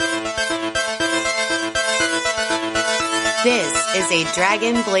This is a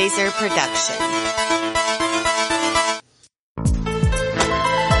Dragon Blazer production.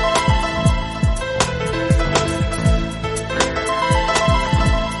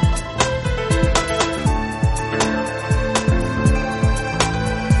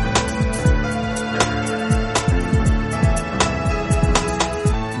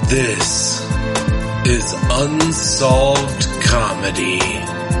 This is Unsolved Comedy.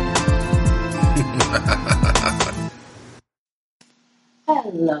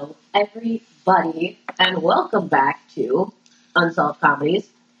 Hello, everybody, and welcome back to Unsolved Comedies.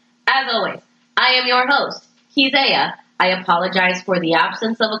 As always, I am your host, Keizaya. I apologize for the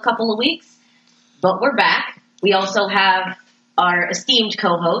absence of a couple of weeks, but we're back. We also have our esteemed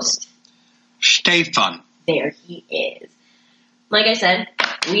co-host, Stefan. There he is. Like I said,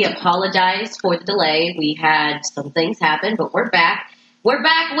 we apologize for the delay. We had some things happen, but we're back. We're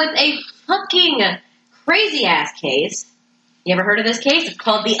back with a fucking crazy-ass case. You ever heard of this case? It's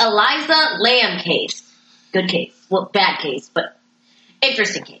called the Elisa Lam case. Good case. Well, bad case, but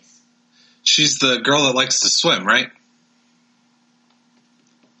interesting case. She's the girl that likes to swim, right?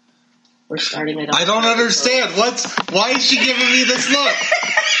 We're starting it off. I don't understand. Why is she giving me this look?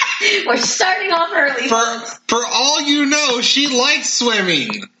 We're starting off early. For all you know, she likes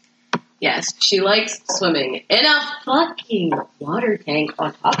swimming. Yes, she likes swimming in a fucking water tank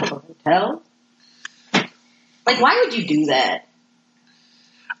on top of a hotel. Like, why would you do that?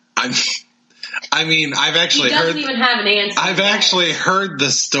 I mean, I've actually he doesn't even have an answer. I've actually heard the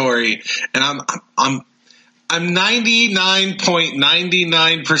story, and I'm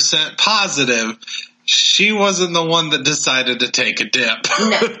 99.99% positive she wasn't the one that decided to take a dip.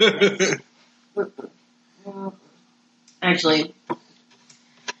 No. Actually,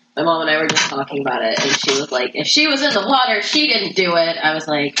 my mom and I were just talking about it, and she was like, if she was in the water, she didn't do it. I was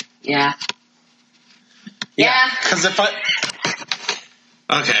like, yeah. Yeah. Because if Okay,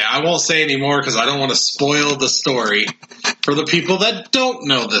 I won't say any more because I don't want to spoil the story for the people that don't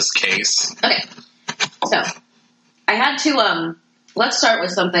know this case. Okay. So, I had to, let's start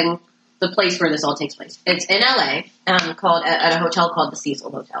with something, the place where this all takes place. It's in LA, called, at a hotel called the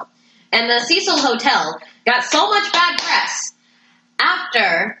Cecil Hotel. And the Cecil Hotel got so much bad press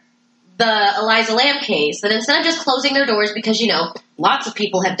after the Elisa Lam case that instead of just closing their doors because, you know, lots of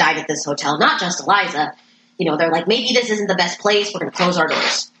people have died at this hotel, not just Elisa, you know, they're like, maybe this isn't the best place, we're going to close our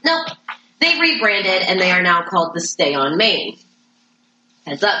doors. Nope. They rebranded, and they are now called the Stay on Main.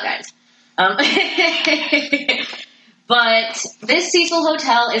 Heads up, guys. But this Cecil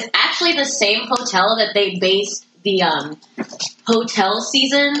Hotel is actually the same hotel that they based the hotel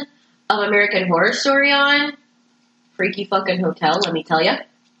season of American Horror Story on. Freaky fucking hotel, let me tell you.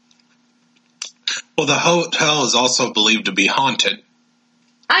 Well, the hotel is also believed to be haunted.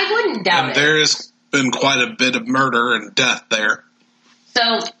 I wouldn't doubt and it. There has been quite a bit of murder and death there.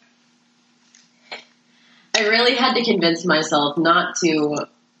 So, I really had to convince myself not to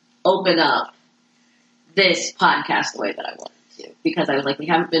open up this podcast the way that I wanted to. Because I was like, we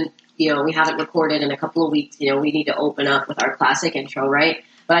haven't recorded in a couple of weeks. You know, we need to open up with our classic intro, right?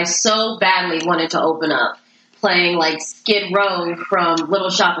 But I so badly wanted to open up playing like Skid Row from Little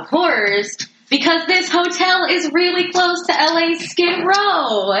Shop of Horrors because this hotel is really close to LA's Skid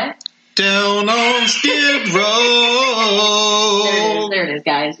Row. Down on Skid Row. There it is,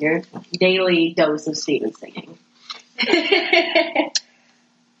 guys. Your daily dose of Steven singing.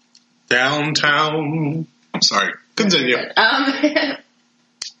 Downtown. Sorry, continue.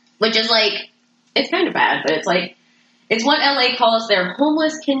 Which is like, it's kind of bad, but it's like, it's what LA calls their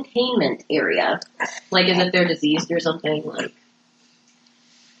homeless containment area. Like, as if they're diseased or something. Like,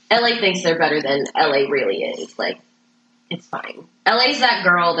 LA thinks they're better than LA really is. Like, it's fine. LA's that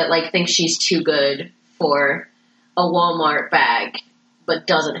girl that, like, thinks she's too good for a Walmart bag, but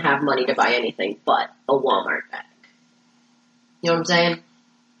doesn't have money to buy anything but a Walmart bag. You know what I'm saying?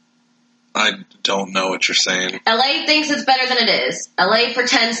 I don't know what you're saying. LA thinks it's better than it is. LA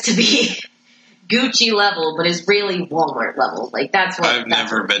pretends to be Gucci level, but is really Walmart level. Like, that's what... I've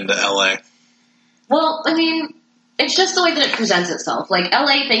never been to LA. Well, I mean, it's just the way that it presents itself. Like,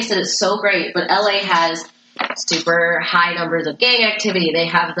 LA thinks that it's so great, but LA has super high numbers of gang activity. They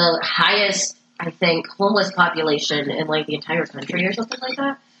have the highest, I think, homeless population in, like, the entire country or something like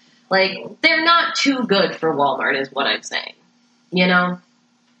that. Like, they're not too good for Walmart is what I'm saying. You know?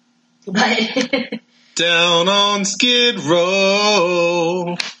 But... Down on Skid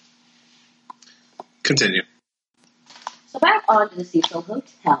Row. Continue. So back on to the Cecil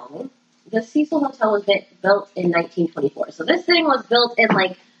Hotel. The Cecil Hotel was built in 1924. So this thing was built in,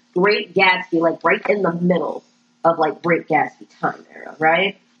 like, Great Gatsby, like, right in the middle of, like, Great Gatsby time era,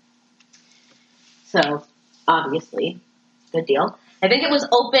 right? So, obviously, Good deal. I think it was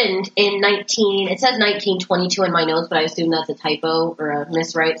opened in it says 1922 in my notes, but I assume that's a typo or a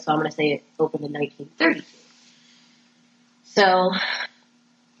miswrite, so I'm going to say it opened in 1932. So.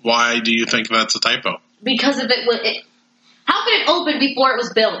 Why do you think that's a typo? Because of it, how could it open before it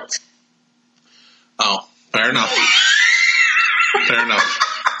was built? Oh, fair enough. Fair enough.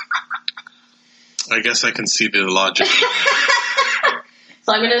 I guess I can see the logic.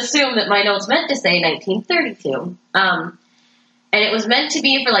 So I'm going to assume that my notes meant to say 1932. And it was meant to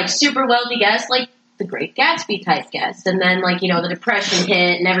be for, like, super wealthy guests, like the Great Gatsby type guests. And then, like, the Depression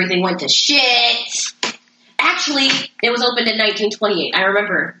hit and everything went to shit. Actually, it was opened in 1928. I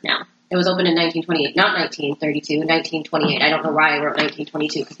remember now. It was opened in 1928, not 1932, 1928. I don't know why I wrote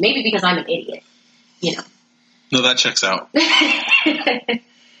 1922. Maybe because I'm an idiot, No, that checks out.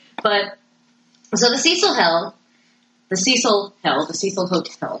 But, so the Cecil Hotel,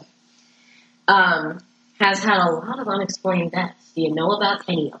 has had a lot of unexplained deaths. Do you know about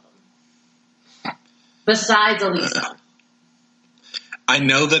any of them? Besides Elisa. I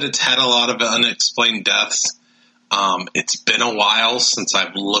know that it's had a lot of unexplained deaths. It's been a while since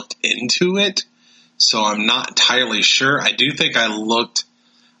I've looked into it, so I'm not entirely sure. I do think I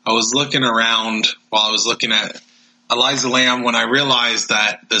was looking around while I was looking at Eliza Lamb when I realized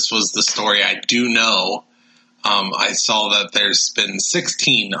that this was the story I do know. I saw that there's been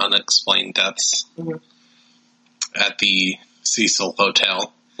 16 unexplained deaths at the Cecil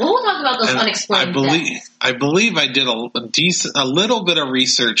Hotel. Well, we'll talk about those unexplained deaths. I believe I did a little bit of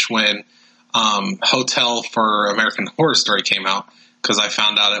research when Hotel for American Horror Story came out, because I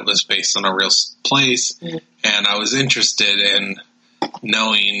found out it was based on a real place, and I was interested in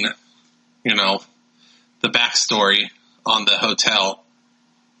knowing, the backstory on the hotel.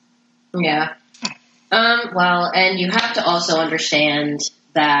 Yeah. Well, and you have to also understand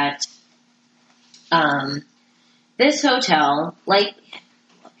that this hotel, like,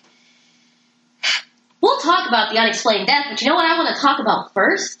 we'll talk about the unexplained death, but you know what I want to talk about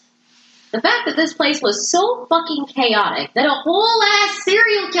first? The fact that this place was so fucking chaotic that a whole ass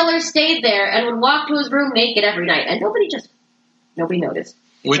serial killer stayed there and would walk to his room naked every night, and nobody noticed.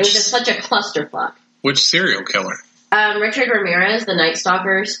 It was just such a clusterfuck. Which serial killer? Richard Ramirez, the Night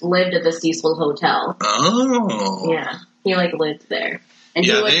Stalkers, lived at the Cecil Hotel. Oh. Yeah. He, lived there. And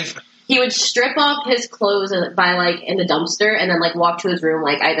he would strip off his clothes in the dumpster and then, walk to his room,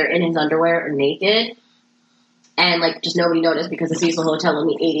 either in his underwear or naked. And, just nobody noticed because the Cecil Hotel in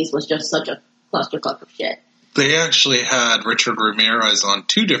the 80s was just such a clusterfuck of shit. They actually had Richard Ramirez on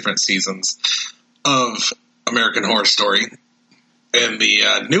 2 different seasons of American Horror Story. In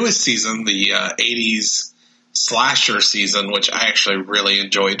the newest season, the 80s slasher season, which I actually really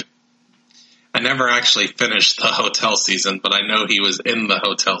enjoyed. I never actually finished the hotel season, but I know he was in the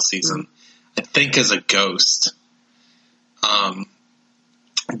hotel season. I think as a ghost.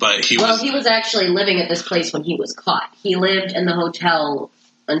 But he was actually living at this place when he was caught. He lived in the hotel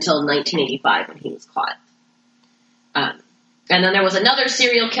until 1985 when he was caught. And then there was another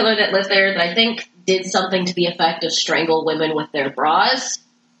serial killer that lived there that I think did something to the effect of strangle women with their bras.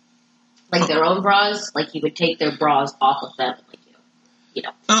 Their own bras. He would take their bras off of them.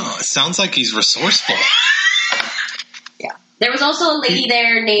 Oh, it sounds like he's resourceful. Yeah. There was also a lady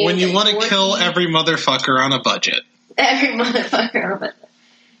there named... When you want to kill every motherfucker on a budget. Every motherfucker on a budget.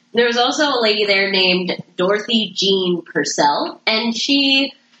 There was also a lady there named Dorothy Jean Purcell, and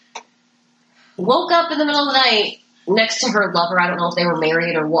she woke up in the middle of the night next to her lover. I don't know if they were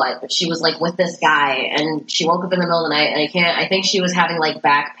married or what, but she was with this guy, and she woke up in the middle of the night, and I think she was having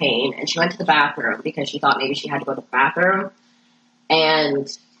back pain, and she went to the bathroom because she thought maybe she had to go to the bathroom, and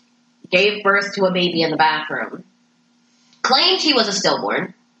gave birth to a baby in the bathroom, claimed he was a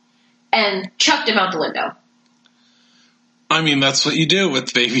stillborn, and chucked him out the window. I mean, that's what you do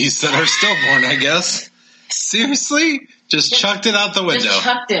with babies that are stillborn, I guess. Seriously? Just chucked it out the window. Just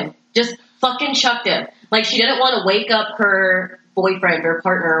chucked him. Just fucking chucked him. She didn't want to wake up her boyfriend or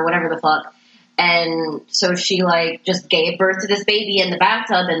partner or whatever the fuck. And so she, just gave birth to this baby in the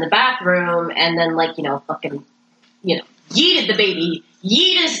bathtub in the bathroom and then, fucking, yeeted the baby.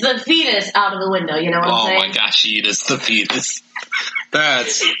 Yeetus the fetus out of the window. You know what I'm saying? Oh my gosh, yeetus the fetus.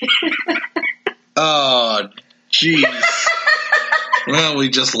 That's... Oh, jeez. Well, we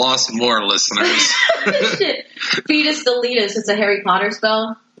just lost more listeners. Shit. Fetus deletus. It's a Harry Potter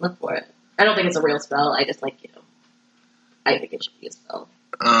spell. Look for it. I don't think it's a real spell. I just I think it should be a spell.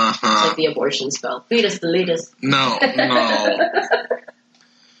 Uh-huh. It's the abortion spell. Fetus deletus. No.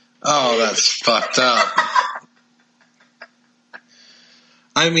 Oh, that's fucked up.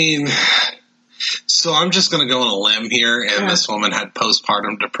 I mean, So I'm just going to go on a limb here, and this woman had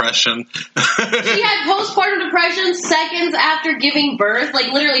postpartum depression. She had postpartum depression seconds after giving birth.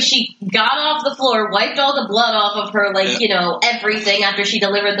 Like, literally, she got off the floor, wiped all the blood off of her, everything after she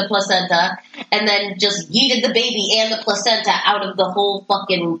delivered the placenta, and then just yeeted the baby and the placenta out of the whole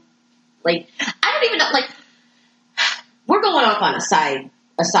fucking, I don't even know, we're going off on a side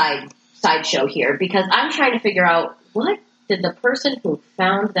show here, because I'm trying to figure out, what did the person who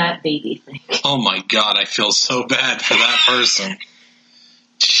found that baby think? Oh my God, I feel so bad for that person.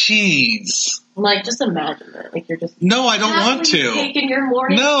 Jeez. Just imagine that. You're just... No, I don't want to. Taking your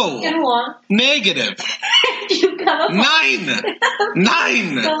morning walk. Negative. You come up 9.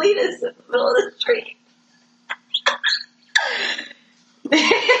 9. Elita's in the middle of the street.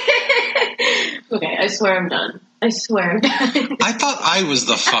 Okay, I swear I'm done. I thought I was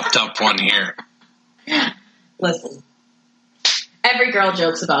the fucked up one here. Listen. Every girl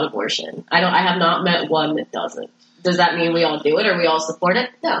jokes about abortion. I have not met one that doesn't. Does that mean we all do it or we all support it?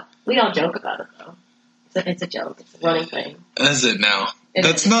 No. We all joke about it, though. It's a joke. It's a running thing. Is it now?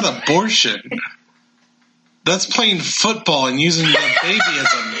 That's not abortion. That's playing football and using the baby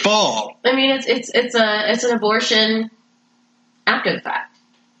as a ball. I mean, it's an abortion after the fact.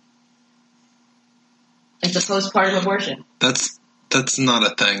 It's a postpartum abortion. That's not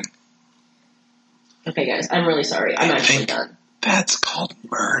a thing. Okay, guys, I'm really sorry. I'm actually done. That's called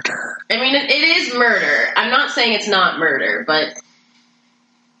murder. I mean, it is murder. I'm not saying it's not murder, but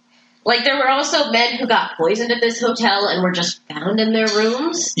there were also men who got poisoned at this hotel and were just found in their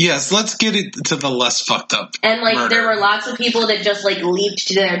rooms. Yes, let's get it to the less fucked up. And murder. There were lots of people that just leaped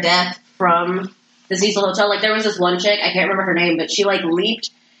to their death from the Cecil Hotel. There was this one chick, I can't remember her name, but she leaped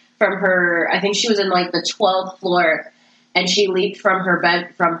from her, I think she was in the 12th floor, and she leaped from her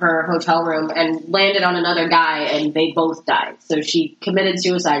bed, from her hotel room, and landed on another guy, and they both died. So she committed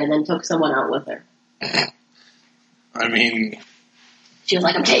suicide and then took someone out with her. I mean... She was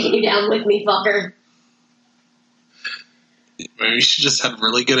like, I'm taking you down with me, fucker. Maybe she just had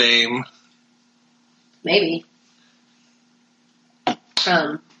really good aim. Maybe.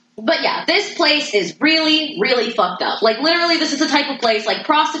 But yeah, this place is really, really fucked up. Literally, this is the type of place,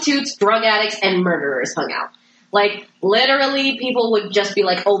 prostitutes, drug addicts, and murderers hung out. Literally, people would just be,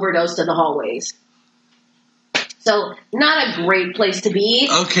 overdosed in the hallways. So, not a great place to be.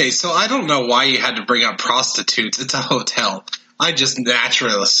 Okay, so I don't know why you had to bring up prostitutes. It's a hotel. I just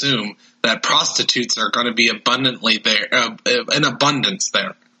naturally assume that prostitutes are going to be abundantly there, in abundance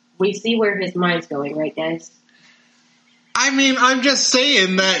there. We see where his mind's going, right, guys? I mean, I'm just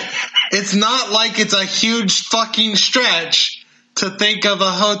saying that it's not like it's a huge fucking stretch to think of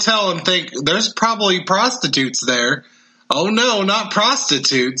a hotel and think, there's probably prostitutes there. Oh no, not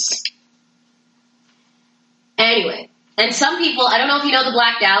prostitutes. Anyway, and some people, I don't know if you know the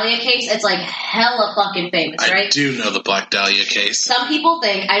Black Dahlia case, it's hella fucking famous, right? I do know the Black Dahlia case. Some people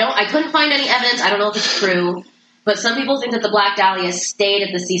think, I couldn't find any evidence, I don't know if it's true, but some people think that the Black Dahlia stayed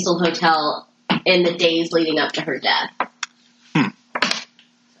at the Cecil Hotel in the days leading up to her death. I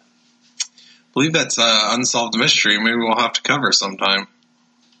believe that's an unsolved mystery. Maybe we'll have to cover sometime.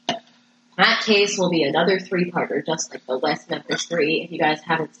 That case will be another 3-parter, just like the West Memphis 3. If you guys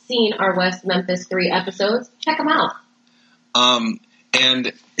haven't seen our West Memphis 3 episodes, check them out.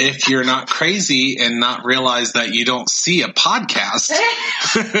 And if you're not crazy and not realize that you don't see a podcast,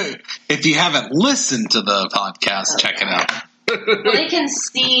 if you haven't listened to the podcast, check it out. Well, they can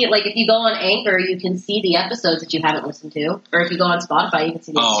see, if you go on Anchor, you can see the episodes that you haven't listened to. Or if you go on Spotify, you can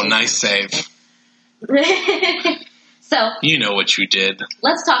see the episodes. Oh, nice save. So, you know what you did.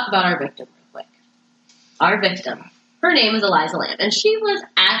 Let's talk about our victim real quick. Our victim. Her name is Elisa Lamb, and she was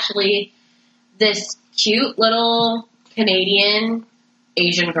actually this cute little Canadian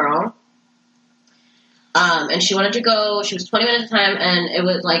Asian girl. And she wanted to go, she was 21 at the time, and it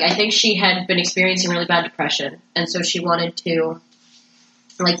was I think she had been experiencing really bad depression, and so she wanted to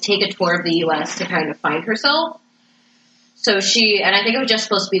take a tour of the U.S. to kind of find herself. So and I think it was just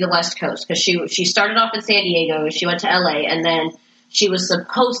supposed to be the West Coast, because she started off in San Diego, she went to L.A., and then she was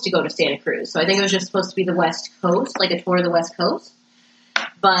supposed to go to Santa Cruz. So I think it was just supposed to be the West Coast, a tour of the West Coast.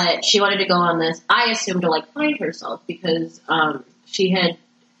 But she wanted to go on this, I assume, to find herself, because she had,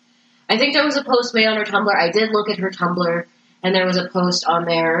 I think there was a post made on her Tumblr. I did look at her Tumblr, and there was a post on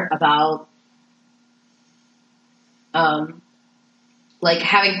there about having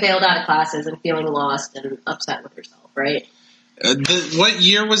failed out of classes and feeling lost and upset with herself, right? What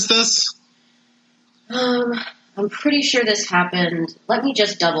year was this? I'm pretty sure this happened. Let me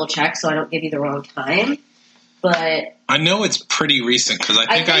just double check so I don't give you the wrong time. But I know it's pretty recent because I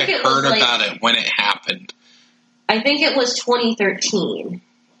think I heard about it when it happened. I think it was 2013.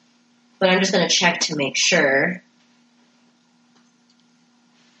 but I'm just going to check to make sure.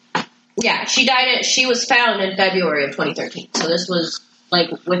 Yeah, she was found in February of 2013. So this was, like,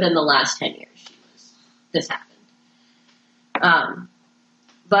 within the last 10 years this happened.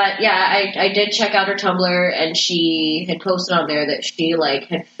 But yeah, I did check out her Tumblr, and she had posted on there that she, like,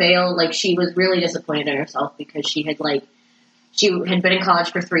 had failed. Like, she was really disappointed in herself because she had been in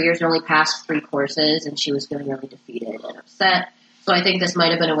college for 3 years and only passed 3 courses, and she was feeling really defeated and upset. So I think this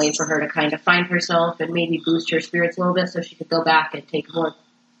might have been a way for her to kind of find herself and maybe boost her spirits a little bit so she could go back and take more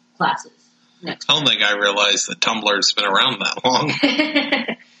classes next I don't think I realized that Tumblr's been around that long.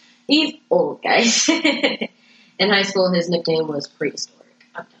 He's old, guys. In high school, his nickname was Prehistoric.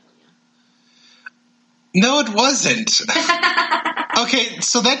 I'm telling you. No, it wasn't. Okay,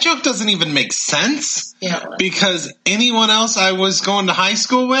 so that joke doesn't even make sense. Yeah, because anyone else I was going to high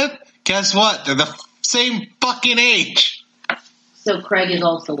school with, guess what? They're the same fucking age. So Craig is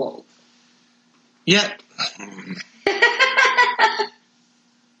also old. Yep.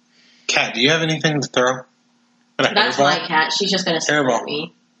 Cat, do you have anything to throw? That's my cat. She's just going to stare at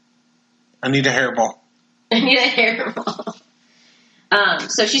me. I need a hairball. I need a hairball.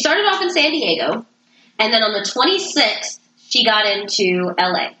 So she started off in San Diego, and then on the 26th, she got into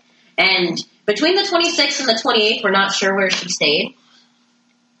LA. And between the 26th and the 28th, we're not sure where she stayed.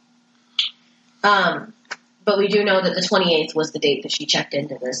 But we do know that the 28th was the date that she checked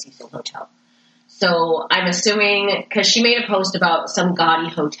into the Cecil Hotel. So I'm assuming, because she made a post about some gaudy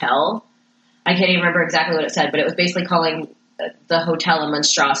hotel. I can't even remember exactly what it said, but it was basically calling the hotel a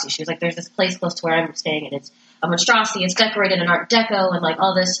monstrosity. She was like, there's this place close to where I'm staying, and it's a monstrosity. It's decorated in Art Deco and, like,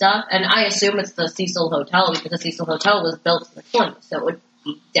 all this stuff. And I assume it's the Cecil Hotel because the Cecil Hotel was built in the 20s, so it would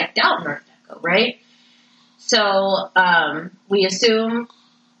be decked out in Art Deco, right? So we assume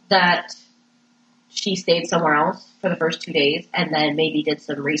that she stayed somewhere else for the first 2 days and then maybe did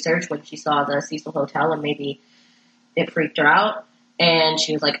some research when she saw the Cecil Hotel, and maybe it freaked her out. And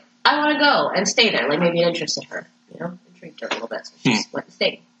she was like, I want to go and stay there. Like, maybe it interested her, intrigued her a little bit. So she just went and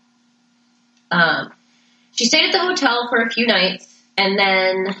stayed. She stayed at the hotel for a few nights, and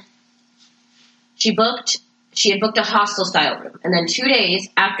then she had booked a hostel style room. And then 2 days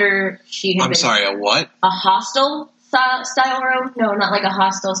after she had a what? A hostel style room? No, not like a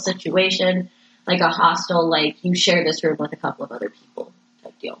hostel situation. Like a hostel, like you share this room with a couple of other people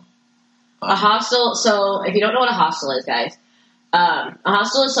type deal. A hostel, so if you don't know what a hostel is, guys, a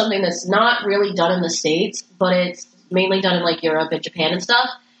hostel is something that's not really done in the States, but it's mainly done in like Europe and Japan and stuff.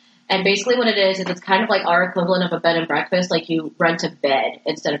 And basically what it is it's kind of like our equivalent of a bed and breakfast. Like you rent a bed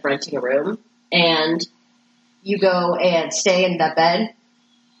instead of renting a room. And you go and stay in that bed.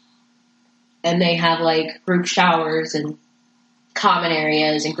 And they have like group showers and common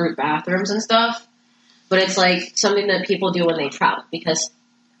areas and group bathrooms and stuff. But it's like something that people do when they travel. Because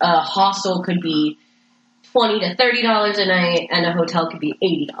a hostel could be $20 to $30 a night, and a hotel could be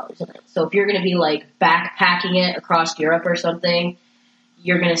 $80 a night. So if you're going to be like backpacking it across Europe or something,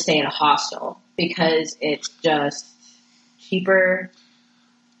 you're going to stay in a hostel because it's just cheaper.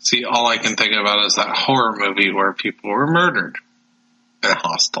 See, all I can think about is that horror movie where people were murdered in a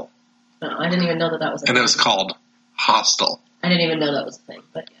hostel. Oh, I didn't even know that was a thing. And it was called Hostel. I didn't even know that was a thing.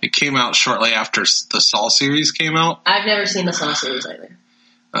 But yeah. It came out shortly after the Saw series came out. I've never seen the Saw series either.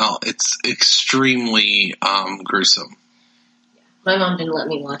 Well, it's extremely gruesome. Yeah. My mom didn't let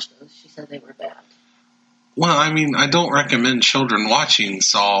me watch those. She said they were bad. Well, I mean, I don't recommend children watching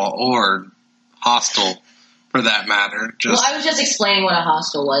Saw or Hostel, for that matter. Well, I was just explaining what a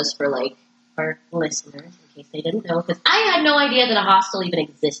hostel was for, like, our listeners, in case they didn't know, because I had no idea that a hostel even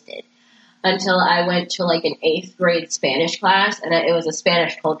existed until I went to, like, an 8th grade Spanish class, and it was a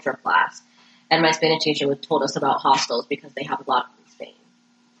Spanish culture class, and my Spanish teacher told us about hostels because they have a lot in Spain.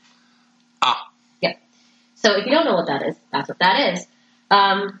 Ah. Yeah. So if you don't know what that is, that's what that is.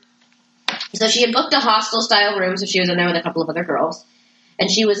 So she had booked a hostel-style room, so she was in there with a couple of other girls. And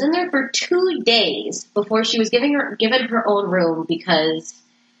she was in there for 2 days before she was given her own room because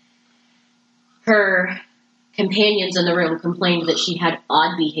her companions in the room complained that she had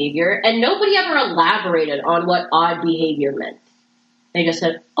odd behavior. And nobody ever elaborated on what odd behavior meant. They just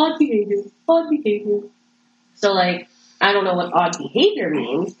said, odd behavior, odd behavior. So, like, I don't know what odd behavior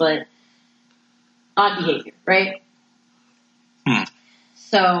means, but odd behavior, right?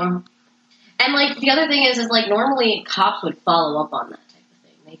 So, and, like, the other thing is, like, normally cops would follow up on that type of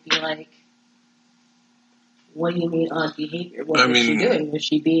thing. They'd be like, what do you mean odd behavior? What was she doing? Was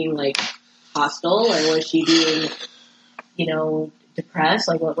she being, like, hostile, or was she being, depressed?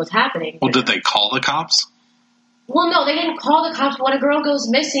 Like, what was happening? Well, did they call the cops? Well, no, they didn't call the cops. When a girl goes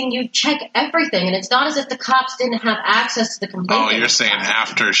missing, you check everything, and it's not as if the cops didn't have access to the complaint. Oh, you're saying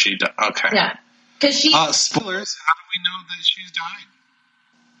after she died. Okay. Yeah. Because she... spoilers, how do we know that she's died?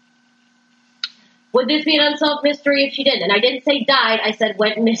 Would this be an unsolved mystery if she didn't? And I didn't say died, I said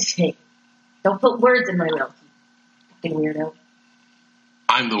went missing. Don't put words in my mouth, you fucking weirdo.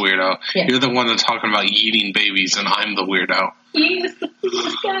 I'm the weirdo. Yeah. You're the one that's talking about eating babies, and I'm the weirdo. Yes,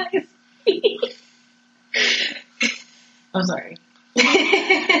 guys. I'm sorry.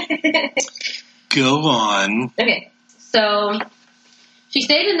 Go on. Okay, so she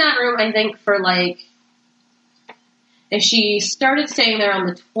stayed in that room, I think, for and she started staying there on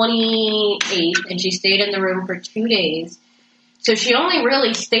the 28th, and she stayed in the room for 2 days. So she only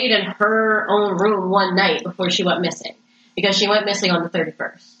really stayed in her own room one night before she went missing, because she went missing on the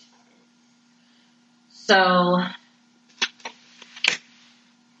 31st. So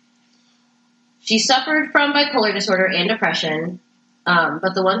she suffered from bipolar disorder and depression,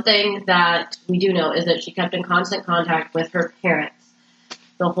 but the one thing that we do know is that she kept in constant contact with her parents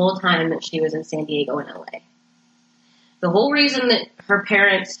the whole time that she was in San Diego and LA. The whole reason that her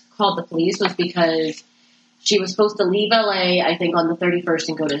parents called the police was because she was supposed to leave LA, I think, on the 31st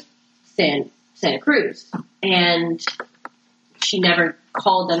and go to Santa Cruz. And she never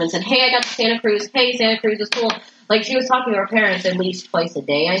called them and said, hey, I got to Santa Cruz. Hey, Santa Cruz is cool. Like, she was talking to her parents at least twice a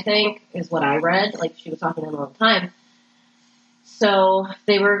day, I think, is what I read. Like, she was talking to them all the time. So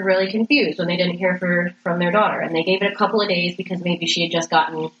they were really confused when they didn't hear from their daughter. And they gave it a couple of days because maybe she had just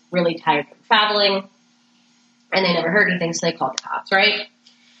gotten really tired from traveling. And they never heard anything, so they called the cops, right?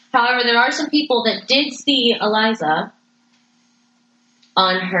 However, there are some people that did see Elisa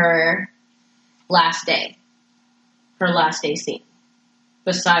on her last day scene,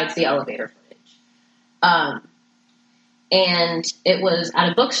 besides the elevator footage. And it was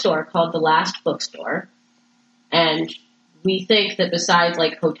at a bookstore called The Last Bookstore. And we think that besides,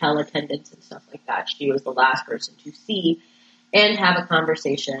 like, hotel attendants and stuff like that, she was the last person to see and have a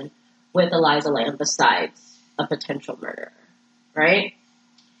conversation with Elisa Lam besides a potential murderer, right?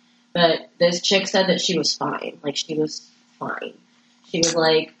 But this chick said that she was fine. Like, she was fine. She was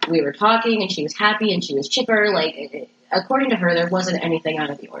like, we were talking, and she was happy, and she was chipper. Like, according to her, there wasn't anything out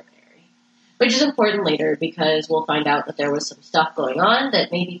of the ordinary. Which is important later, because we'll find out that there was some stuff going on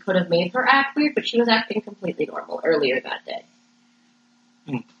that maybe could have made her act weird, but she was acting completely normal earlier that day.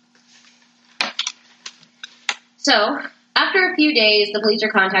 So, after a few days, the police are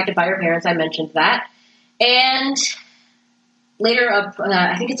contacted by her parents. I mentioned that. And later,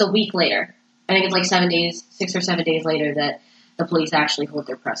 I think it's a week later. I think it's like 6 or 7 days later that the police actually hold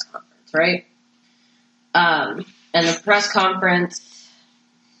their press conference, right? And the press conference,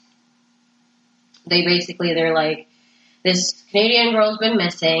 they're like, this Canadian girl's been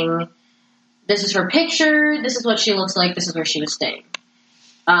missing. This is her picture. This is what she looks like. This is where she was staying.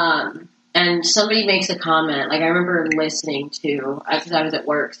 And somebody makes a comment. Like, I remember listening to, because I was at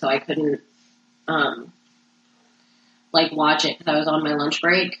work, so I couldn't, watch it because I was on my lunch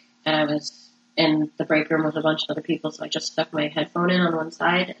break, and I was in the break room with a bunch of other people, so I just stuck my headphone in on one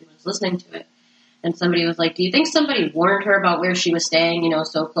side and was listening to it. And somebody was like, do you think somebody warned her about where she was staying,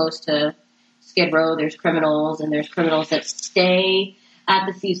 so close to Skid Row? There's criminals, and there's criminals that stay at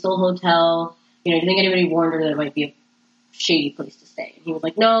the Cecil Hotel. Do you think anybody warned her that it might be a shady place to stay? And he was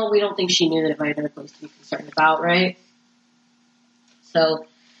like, no, we don't think she knew that it might have been a place to be concerned about, right? So,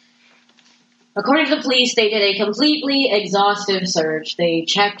 according to the police, they did a completely exhaustive search. They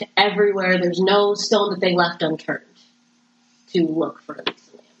checked everywhere. There's no stone that they left unturned to look for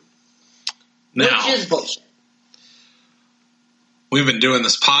Elisa Lam. Which is bullshit. We've been doing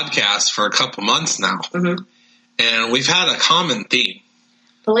this podcast for a couple months now. Mm-hmm. And we've had a common theme.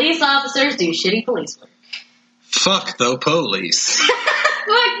 Police officers do shitty police work. Fuck the police.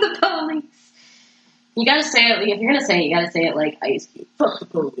 Fuck the police. You gotta say it, if you're gonna say it, you gotta say it like Ice Cube. Fuck the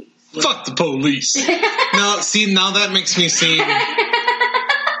police. Fuck the police. No, see, now that makes me seem...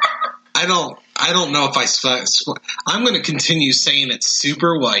 I don't know if I'm going to continue saying it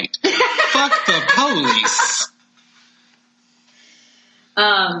super white. Fuck the police.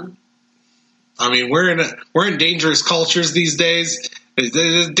 I mean, we're in dangerous cultures these days.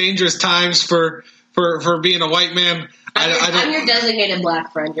 There's dangerous times for being a white man. I'm your designated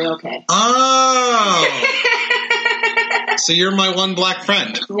black friend. You're okay. Oh. So you're my one black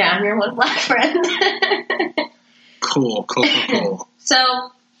friend. Yeah, I'm your one black friend. Cool.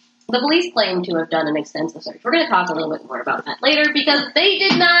 So, the police claim to have done an extensive search. We're going to talk a little bit more about that later, because they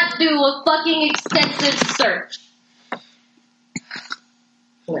did not do a fucking extensive search.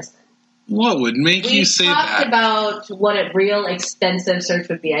 Listen. What would make you say that? We talked about what a real extensive search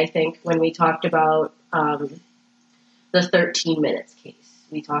would be, I think, when we talked about the 13 Minutes case.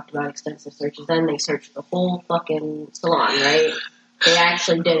 We talked about extensive searches. Then they searched the whole fucking salon, right? They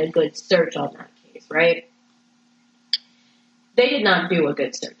actually did a good search on that case, right? They did not do a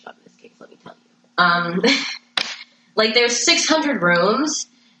good search on this case, let me tell you. Like, there's 600 rooms,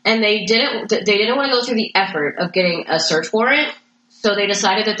 and they didn't want to go through the effort of getting a search warrant, so they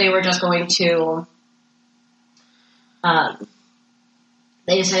decided that they were just going to,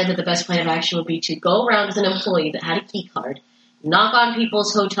 they decided that the best plan of action would be to go around as an employee that had a key card, knock on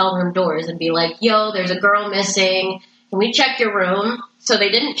people's hotel room doors and be like, yo, there's a girl missing, can we check your room? So they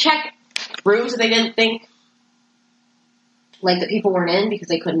didn't check rooms that they didn't think, like, that people weren't in because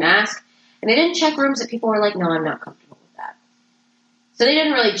they couldn't ask. And they didn't check rooms that people were like, no, I'm not comfortable with that. So they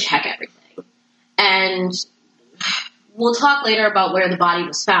didn't really check everything. And we'll talk later about where the body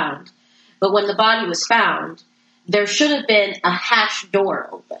was found. But when the body was found, there should have been a hatch door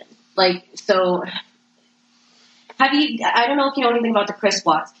open. Like, so, I don't know if you know anything about the Chris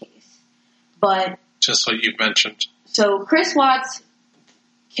Watts case, but... Just what you mentioned. So Chris Watts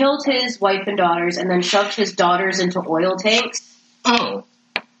killed his wife and daughters and then shoved his daughters into oil tanks. Oh.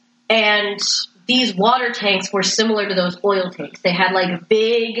 And these water tanks were similar to those oil tanks. They had, like,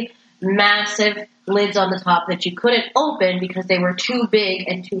 big, massive lids on the top that you couldn't open because they were too big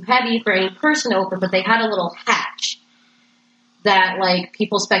and too heavy for any person to open, but they had a little hatch that, like,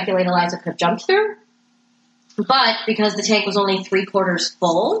 people speculate Eliza could have jumped through. But because the tank was only 3/4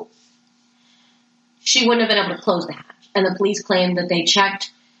 full, she wouldn't have been able to close the hatch. And the police claimed that they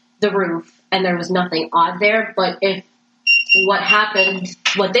checked the roof and there was nothing odd there, but if what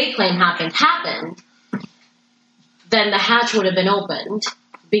they claim happened, then the hatch would have been opened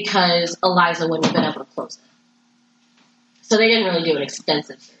because Eliza wouldn't have been able to close it. So they didn't really do an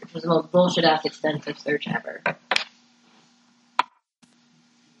extensive search. It was the most bullshit-ass extensive search ever.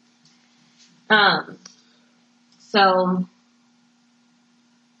 So,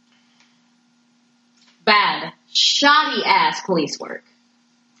 bad, shoddy-ass police work.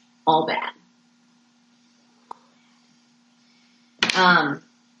 All bad.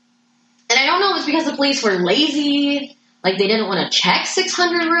 And I don't know if it's because the police were lazy, like they didn't want to check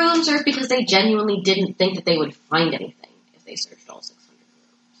 600 rooms, or if because they genuinely didn't think that they would find anything if they searched all 600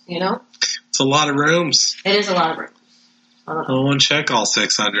 rooms, you know? It's a lot of rooms. It is a lot of rooms. I want to check all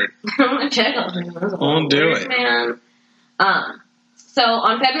 600. I want to check all 600 rooms. I won't do it. Man. So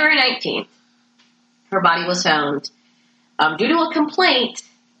on February 19th, her body was found due to a complaint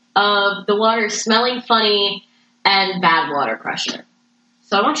of the water smelling funny and bad water pressure.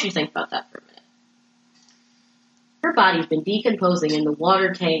 So I want you to think about that for a minute. Her body's been decomposing in the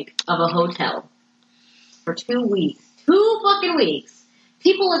water tank of a hotel for 2 weeks. 2 fucking weeks.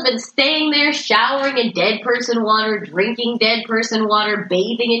 People have been staying there, showering in dead person water, drinking dead person water,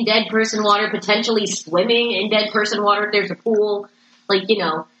 bathing in dead person water, potentially swimming in dead person water if there's a pool. Like, you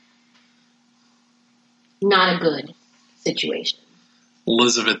know, not a good situation.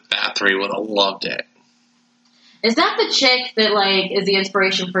 Elizabeth Bathory would have loved it. Is that the chick that, like, is the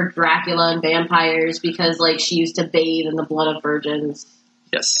inspiration for Dracula and vampires because, like, she used to bathe in the blood of virgins?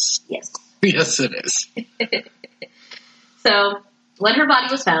 Yes. Yes. Yes, it is. So, when her body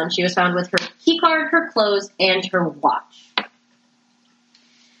was found, she was found with her key card, her clothes, and her watch.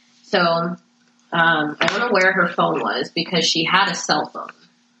 So, I don't know where her phone was because she had a cell phone.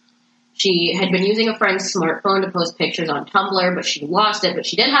 She had been using a friend's smartphone to post pictures on Tumblr, but she lost it. But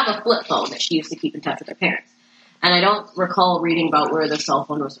she did have a flip phone that she used to keep in touch with her parents. And I don't recall reading about where the cell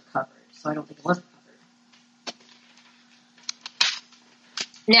phone was recovered, so I don't think it was recovered.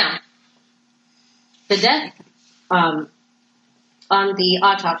 Now, the death on the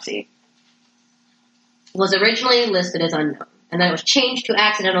autopsy was originally listed as unknown, and then it was changed to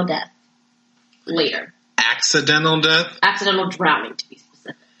accidental death later. Accidental death? Accidental drowning, to be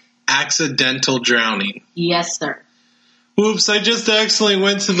specific. Accidental drowning. Yes, sir. Whoops, I just accidentally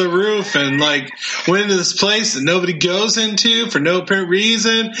went to the roof and, like, went into this place that nobody goes into for no apparent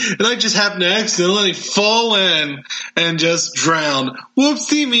reason, and I just happened to accidentally fall in and just drown.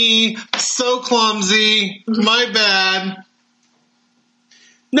 Whoopsie me. So clumsy. My bad.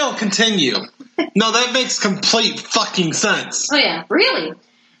 No, continue. No, that makes complete fucking sense. Oh, yeah. Really?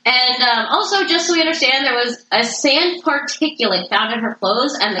 And also, just so we understand, there was a sand particulate found in her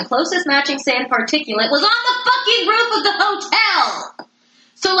clothes, and the closest matching sand particulate was on the fucking roof of the hotel!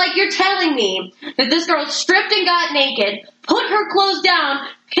 So, like, you're telling me that this girl stripped and got naked, put her clothes down,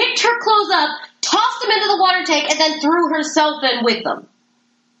 picked her clothes up, tossed them into the water tank, and then threw herself in with them.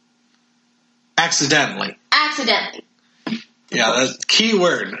 Accidentally. Accidentally. Yeah, that's key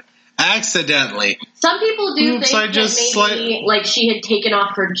word. Accidentally. Some people do Oops, think I just that maybe like she had taken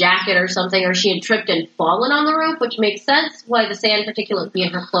off her jacket or something, or she had tripped and fallen on the roof, which makes sense why the sand particulate would be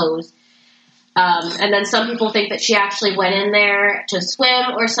in her clothes. And then some people think that she actually went in there to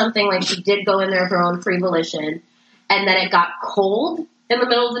swim or something, like she did go in there of her own free volition, and then it got cold in the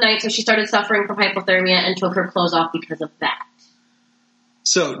middle of the night, so she started suffering from hypothermia and took her clothes off because of that.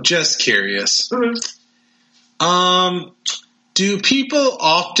 So, just curious. Mm-hmm. Do people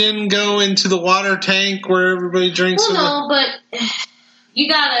often go into the water tank where everybody drinks? Well, no, but you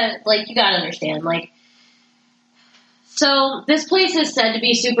gotta understand, like, so this place is said to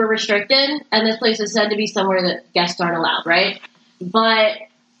be super restricted, and this place is said to be somewhere that guests aren't allowed, right? But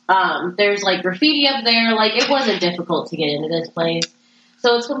there's like graffiti up there. Like, it wasn't difficult to get into this place,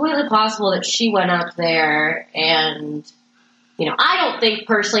 so it's completely possible that she went up there and, you know, I don't think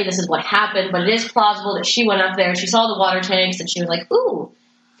personally this is what happened, but it is plausible that she went up there, she saw the water tanks, and she was like, ooh,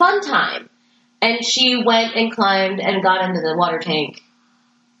 fun time. And she went and climbed and got into the water tank.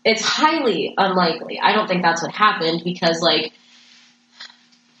 It's highly unlikely. I don't think that's what happened, because, like,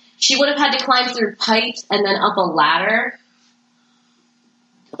 she would have had to climb through pipes and then up a ladder,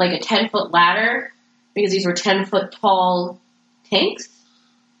 like a 10-foot ladder, because these were 10-foot tall tanks.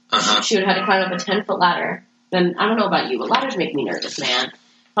 Uh-huh. She would have had to climb up a 10-foot ladder. And I don't know about you, but ladders make me nervous, man.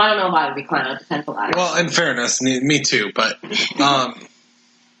 I don't know if I would be climbing up a 10-foot ladder. Well, in fairness, me too, but...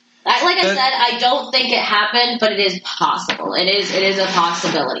 like I said, I don't think it happened, but it is possible. It is a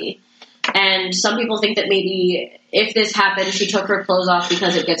possibility. And some people think that maybe if this happened, she took her clothes off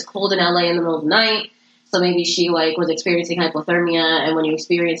because it gets cold in LA in the middle of the night. So maybe she, like, was experiencing hypothermia, and when you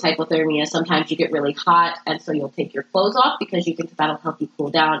experience hypothermia, sometimes you get really hot, and so you'll take your clothes off because you think that that'll help you cool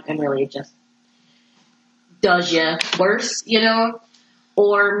down, and really it just does you worse, you know?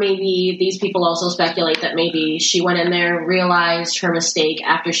 Or maybe these people also speculate that maybe she went in there, realized her mistake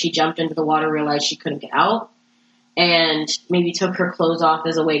after she jumped into the water, realized she couldn't get out, and maybe took her clothes off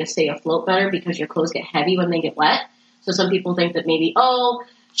as a way to stay afloat better, because your clothes get heavy when they get wet. So some people think that maybe,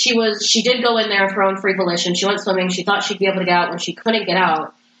 she did go in there of her own free volition. She went swimming. She thought she'd be able to get out. When she couldn't get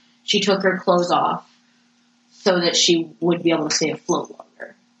out, she took her clothes off so that she would be able to stay afloat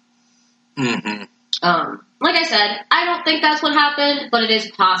longer. Mm-hmm. Like I said, I don't think that's what happened, but it is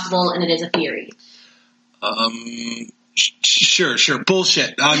possible, and it is a theory. Sure.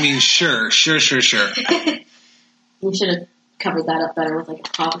 Bullshit. I mean, sure. You should have covered that up better with, like, a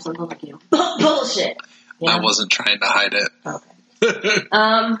top or something, like, you know, bullshit. Yeah? I wasn't trying to hide it. Okay.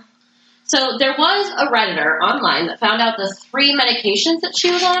 So there was a Redditor online that found out the 3 medications that she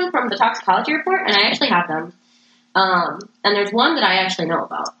was on from the toxicology report, and I actually have them. And there's one that I actually know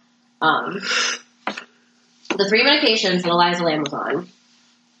about. The 3 medications that Elisa Lam was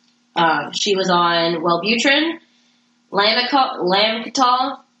on. She was on Wellbutrin,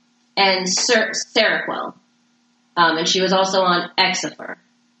 Lamictal, and Seroquel. And she was also on Effexor.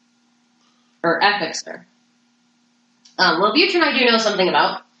 Wellbutrin I do know something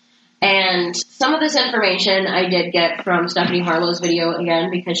about. And some of this information I did get from Stephanie Harlow's video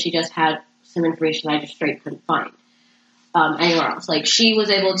again, because she just had some information I just straight couldn't find anywhere else. Like, she was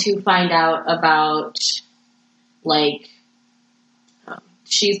able to find out about, like,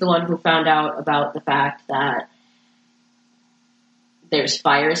 she's the one who found out about the fact that there's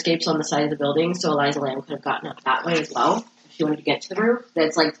fire escapes on the side of the building, so Elisa Lam could have gotten up that way as well if she wanted to get to the roof.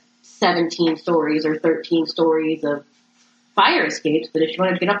 That's like 17 stories or 13 stories of fire escapes, but if she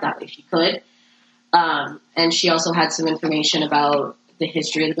wanted to get up that way, she could. And she also had some information about the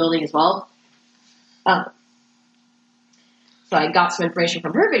history of the building as well. So I got some information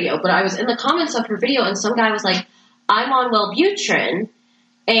from her video, but I was in the comments of her video, and some guy was like, I'm on Wellbutrin,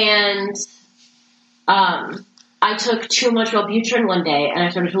 and I took too much Wellbutrin one day, and I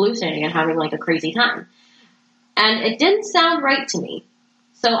started hallucinating and having, like, a crazy time. And it didn't sound right to me.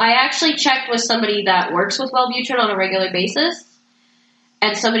 So I actually checked with somebody that works with Wellbutrin on a regular basis,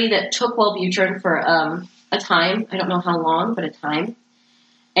 and somebody that took Wellbutrin for a time. I don't know how long, but a time.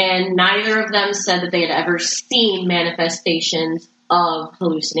 And neither of them said that they had ever seen manifestations of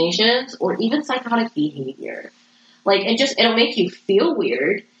hallucinations or even psychotic behavior. Like, it'll make you feel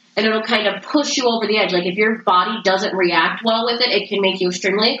weird, and it'll kind of push you over the edge. Like, if your body doesn't react well with it, it can make you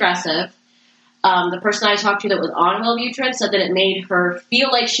extremely aggressive. The person I talked to that was on Wellbutrin said that it made her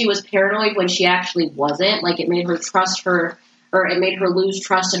feel like she was paranoid when she actually wasn't. Like, it made her it made her lose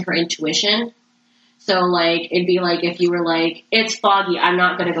trust in her intuition. So, like, it'd be like if you were like, it's foggy, I'm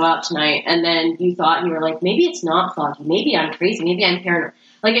not going to go out tonight. And then you thought, and you were like, maybe it's not foggy. Maybe I'm crazy. Maybe I'm paranoid.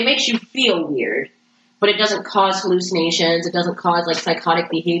 Like, it makes you feel weird. But it doesn't cause hallucinations. It doesn't cause, like,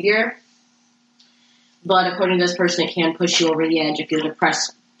 psychotic behavior. But according to this person, it can push you over the edge if you're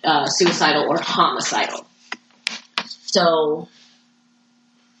depressed suicidal or homicidal. So,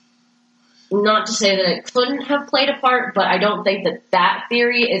 not to say that it couldn't have played a part, but I don't think that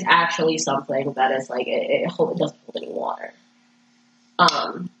theory is actually something that is like, it doesn't hold any water.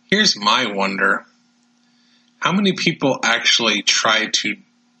 Here's my wonder. How many people actually try to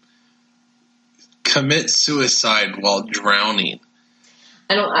commit suicide while drowning?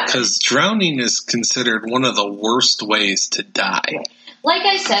 Because drowning is considered one of the worst ways to die. Like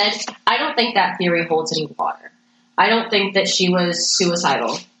I said, I don't think that theory holds any water. I don't think that she was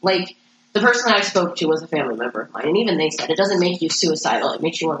suicidal. Like, the person I spoke to was a family member of mine, and even they said it doesn't make you suicidal, it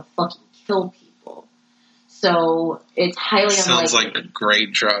makes you want to fucking kill people. So, it's highly unlikely. Sounds like a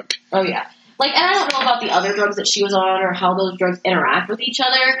great drug. Oh, yeah. Like, and I don't know about the other drugs that she was on or how those drugs interact with each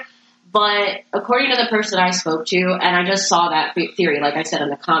other, but according to the person I spoke to, and I just saw that theory, like I said in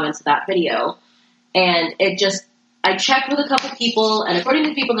the comments of that video, and I checked with a couple people, and according to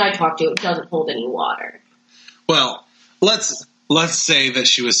the people that I talked to, it doesn't hold any water. Well, let's say that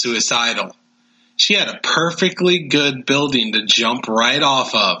she was suicidal. She had a perfectly good building to jump right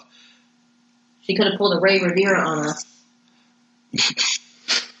off of. She could have pulled a Ray Rivera on us.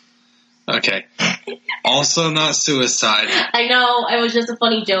 Okay. Also not suicide. I know, it was just a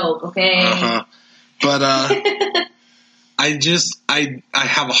funny joke, okay? Uh-huh. But, I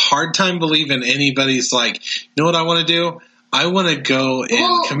have a hard time believing anybody's like, you know what I want to do? I want to go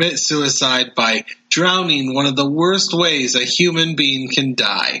and commit suicide by drowning, one of the worst ways a human being can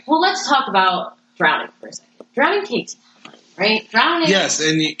die. Well, let's talk about drowning for a second. Drowning takes time, right? Drowning. Yes,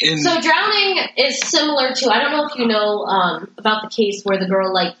 so drowning is similar to, I don't know if you know about the case where the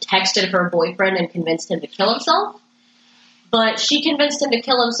girl texted her boyfriend and convinced him to kill himself, but she convinced him to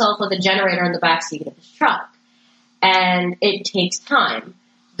kill himself with a generator in the backseat of his truck, and it takes time.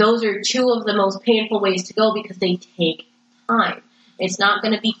 Those are two of the most painful ways to go because they take time. It's not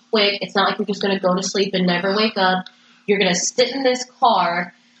going to be quick. It's not like you're just going to go to sleep and never wake up. You're going to sit in this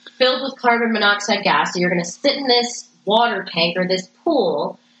car filled with carbon monoxide gas. So you're going to sit in this water tank or this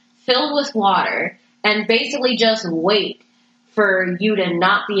pool filled with water and basically just wait for you to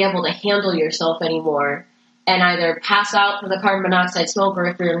not be able to handle yourself anymore and either pass out from the carbon monoxide smoke or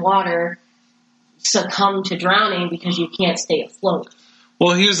if you're in water, succumb to drowning because you can't stay afloat.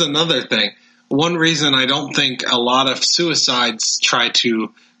 Well, here's another thing. One reason I don't think a lot of suicides try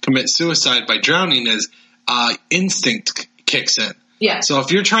to commit suicide by drowning is instinct kicks in. Yeah. So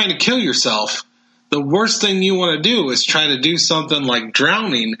if you're trying to kill yourself, the worst thing you want to do is try to do something like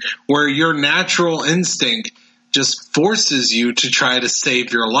drowning where your natural instinct just forces you to try to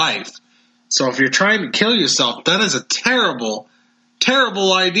save your life. So if you're trying to kill yourself, that is a terrible,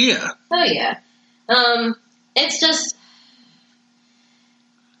 terrible idea. Oh, yeah. It's just...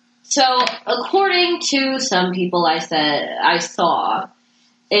 So, according to some people I saw,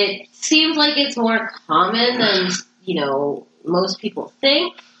 it seems like it's more common than, most people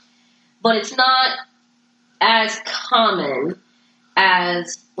think, but it's not as common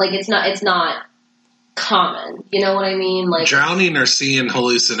as, it's not common. You know what I mean? Drowning or seeing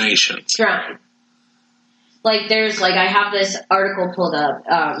hallucinations? Drowning. I have this article pulled up,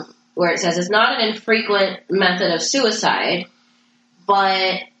 where it says it's not an infrequent method of suicide,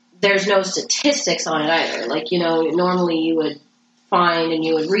 but there's no statistics on it either. Normally you would find and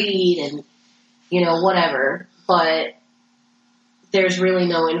you would read and, whatever, but there's really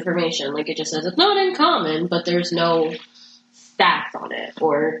no information. It just says it's not uncommon, but there's no stats on it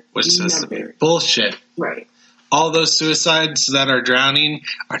or which says to be bullshit. Right. All those suicides that are drowning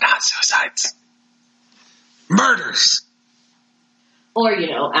are not suicides. Murders! Or,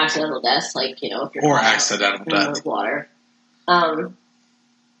 accidental deaths, if you're or accidental death. With water.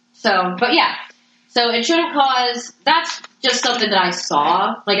 But yeah. So it shouldn't cause, that's just something that I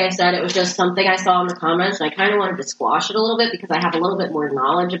saw. Like I said, it was just something I saw in the comments, and I kind of wanted to squash it a little bit because I have a little bit more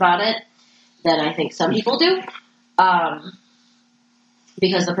knowledge about it than I think some people do.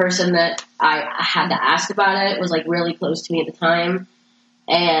 Because the person that I had to ask about it was, really close to me at the time.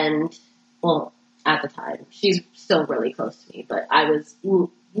 And, well, at the time. She's still really close to me, but I was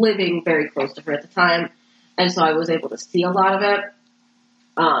living very close to her at the time, and so I was able to see a lot of it.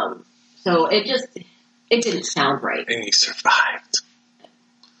 So it didn't sound right. And you survived.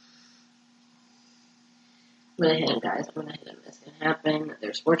 I'm going to hit him, guys. I'm going to hit him. It's going to happen.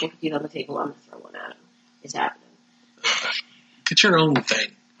 There's fortune cookies on the table. I'm going to throw one at him. It's happening. Get your own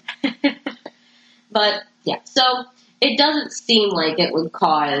thing. But, yeah. So, it doesn't seem like it would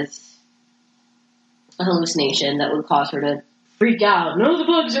cause a hallucination that would cause her to freak out. No, the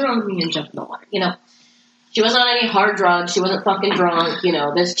bugs are on me and jump in the water. She wasn't on any hard drugs. She wasn't fucking drunk.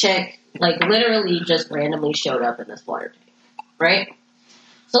 This chick, literally just randomly showed up in this water tank. Right?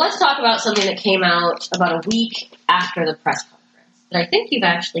 So let's talk about something that came out about a week after the press conference that I think you've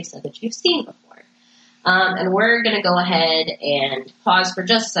actually said that you've seen before. And we're going to go ahead and pause for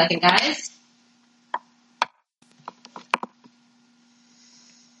just a second, guys.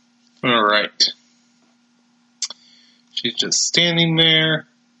 All right. She's just standing there.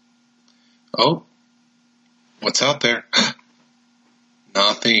 Oh, what's out there?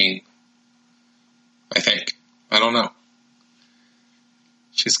 Nothing. I think. I don't know.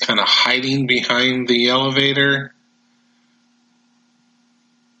 She's kind of hiding behind the elevator.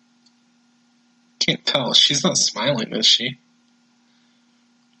 Can't tell. She's not smiling, is she?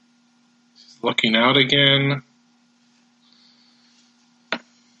 She's looking out again.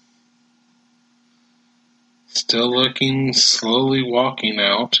 Still looking, slowly walking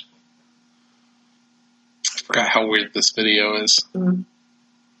out. I forgot how weird this video is. Mm-hmm.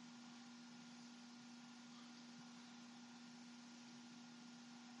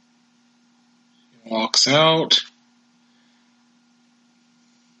 Walks out.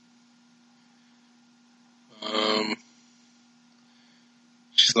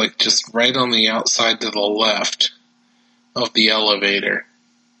 She's like just right on the outside to the left of the elevator.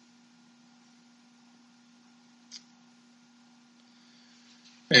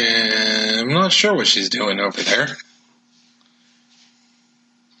 And I'm not sure what she's doing over there.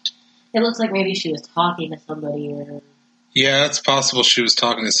 It looks like maybe she was talking to somebody. Or... Yeah, it's possible she was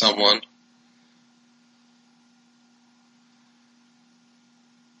talking to someone.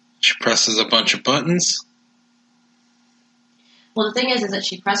 She presses a bunch of buttons. Well, the thing is that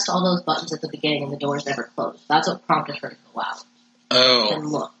she pressed all those buttons at the beginning and the doors never closed. That's what prompted her to go out. Oh. And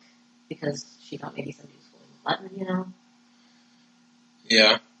look. Because she thought maybe somebody was holding the button, you know?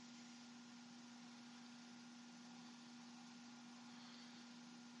 Yeah.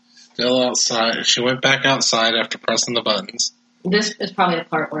 Still outside. She went back outside after pressing the buttons. This is probably the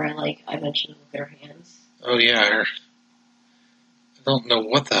part where I mentioned look at her hands. Oh, yeah. I don't know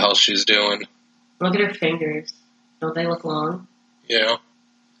what the hell she's doing. Look at her fingers. Don't they look long? Yeah.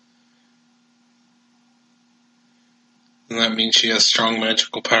 Doesn't that mean she has strong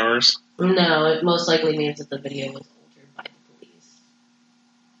magical powers? No, it most likely means that the video was altered by the police.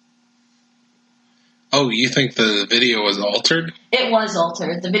 Oh, you think the video was altered? It was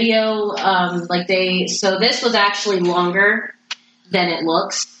altered. The video, so this was actually longer than it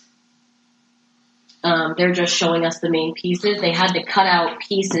looks. They're just showing us the main pieces. They had to cut out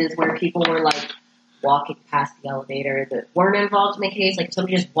pieces where people were, walking past the elevator that weren't involved in the case. Like,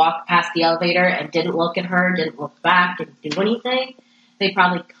 somebody just walked past the elevator and didn't look at her, didn't look back, didn't do anything. They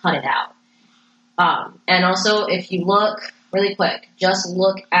probably cut it out. And also, if you look really quick, just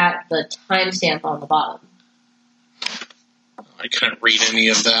look at the timestamp on the bottom. I couldn't read any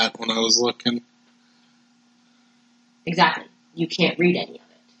of that when I was looking. Exactly. You can't read any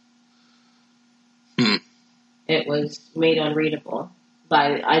of it. It was made unreadable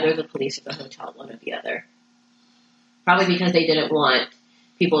by either the police or the hotel, one or the other. Probably because they didn't want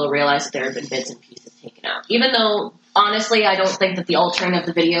people to realize that there had been bits and pieces taken out. Even though, honestly, I don't think that the altering of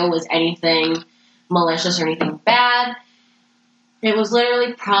the video was anything malicious or anything bad. It was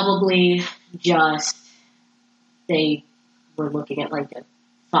literally probably just they were looking at a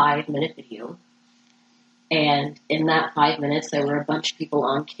 5-minute video. And in that 5 minutes, there were a bunch of people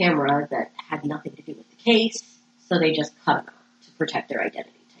on camera that had nothing to do with the case, so they just cut them out to protect their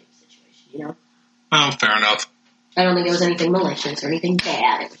identity type situation, you know? Oh, fair enough. I don't think it was anything malicious or anything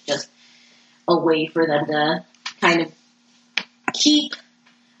bad. It was just a way for them to kind of keep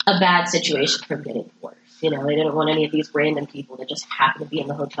a bad situation from getting worse. You know, they didn't want any of these random people that just happened to be in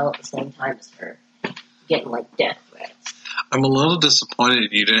the hotel at the same time as her getting, death threats. I'm a little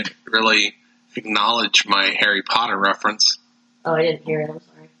disappointed you didn't really acknowledge my Harry Potter reference. Oh, I didn't hear it. I'm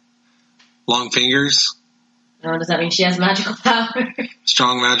sorry. Long fingers. Oh, does that mean she has magical powers?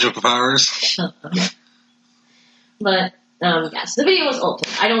 Strong magical powers. Shut up. But, yes, the video was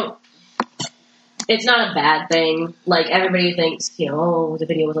altered. It's not a bad thing. Everybody thinks, the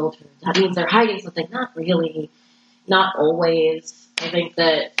video was altered. That means they're hiding something. Not really. Not always. I think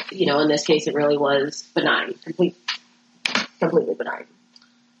that, in this case, it really was benign. Completely benign.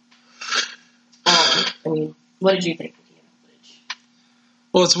 What did you think of the footage?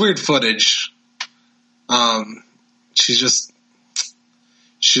 Well, it's weird footage.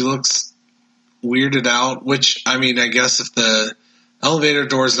 She looks weirded out, which, I guess if the elevator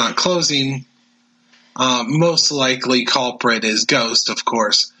door is not closing, most likely culprit is Ghost, of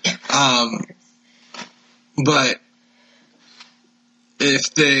course. But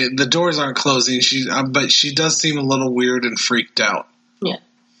if the doors aren't closing, but she does seem a little weird and freaked out. Yeah.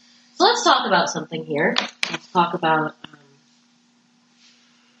 So let's talk about something here. Let's talk about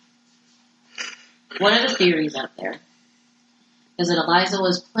one of the theories out there is that Eliza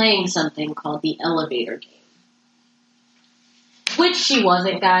was playing something called the elevator game. Which she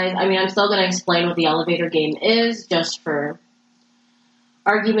wasn't, guys. I mean, I'm still going to explain what the elevator game is, just for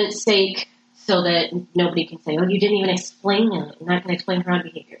argument's sake, so that nobody can say, oh, you didn't even explain it. You're not going to explain her odd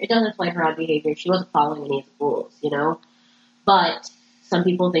behavior. It doesn't explain her odd behavior. She wasn't following any of the rules, you know? But some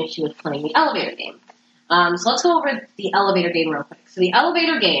people think she was playing the elevator game. So let's go over the elevator game real quick. So the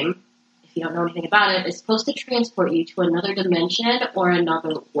elevator game, if you don't know anything about it, is supposed to transport you to another dimension or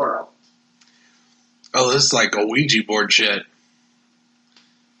another world. Oh, this is like a Ouija board shit.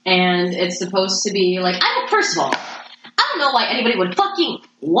 And it's supposed to be like, first of all, I don't know why anybody would fucking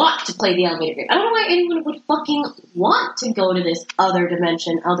want to play the elevator game. I don't know why anyone would fucking want to go to this other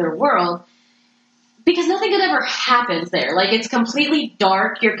dimension, other world, because nothing good ever happens there. Like, it's completely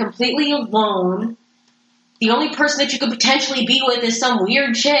dark, you're completely alone. The only person that you could potentially be with is some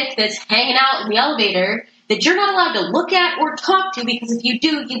weird chick that's hanging out in the elevator that you're not allowed to look at or talk to, because if you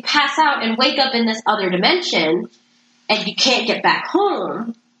do, you pass out and wake up in this other dimension and you can't get back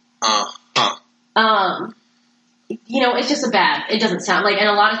home. You know, it's just it doesn't sound like, and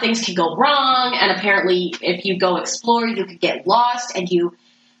a lot of things can go wrong, and apparently if you go explore, you could get lost, and you,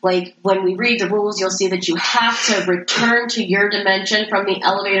 like, when we read the rules, you'll see that you have to return to your dimension from the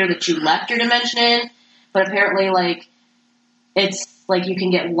elevator that you left your dimension in, but apparently, like, it's, like, you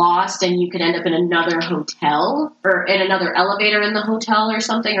can get lost, and you could end up in another hotel, or in another elevator in the hotel or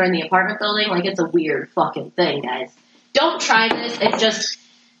something, or in the apartment building. Like, it's a weird fucking thing, guys. Don't try this. It's just...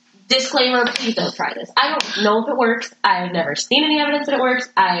 Disclaimer, please don't try this. I don't know if it works. I've never seen any evidence that it works.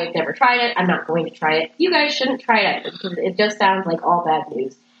 I've never tried it. I'm not going to try it. You guys shouldn't try it either, because it just sounds like all bad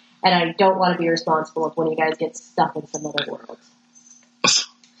news. And I don't want to be responsible if when you guys get stuck in some other world.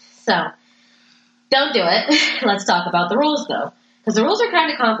 So, don't do it. Let's talk about the rules, though. Because the rules are kind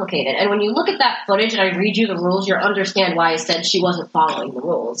of complicated. And when you look at that footage and I read you the rules, you'll understand why I said she wasn't following the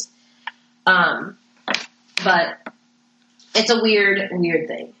rules. But it's a weird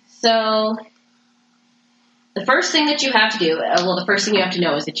thing. So, the first thing that you have to do, the first thing you have to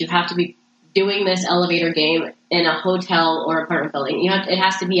know is that you have to be doing this elevator game in a hotel or apartment building. It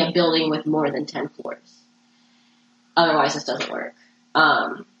has to be a building with more than 10 floors. Otherwise, this doesn't work.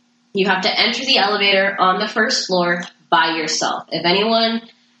 You have to enter the elevator on the first floor by yourself. If anyone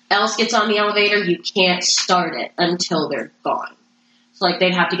else gets on the elevator, you can't start it until they're gone. So, like,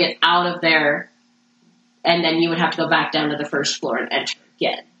 they'd have to get out of there, and then you would have to go back down to the first floor and enter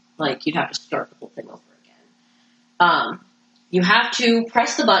again. Like, you'd have to start the whole thing over again. You have to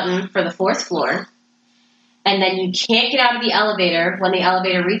press the button for the 4th floor, and then you can't get out of the elevator. When the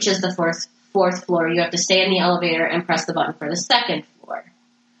elevator reaches the 4th floor, you have to stay in the elevator and press the button for the 2nd floor.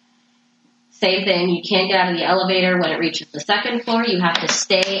 Same thing, you can't get out of the elevator when it reaches the 2nd floor. You have to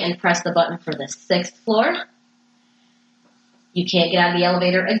stay and press the button for the 6th floor. You can't get out of the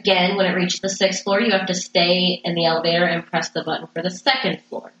elevator again when it reaches the 6th floor. You have to stay in the elevator and press the button for the 2nd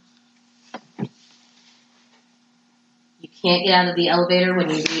floor. You can't get out of the elevator when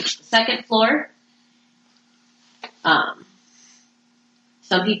you reach the 2nd floor.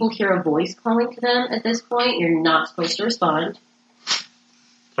 Some people hear a voice calling to them at this point. You're not supposed to respond.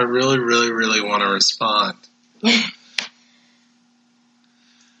 I really, really, really want to respond.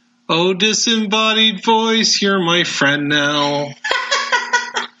 Oh, disembodied voice, you're my friend now.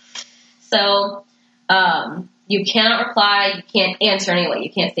 So, you cannot reply, you can't answer anyway.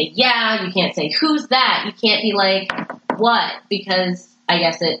 You can't say, yeah, you can't say, who's that? You can't be like, what? Because I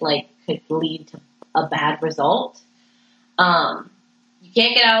guess it, like, could lead to a bad result. You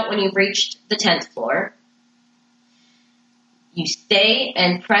can't get out when you've reached the 10th floor. You stay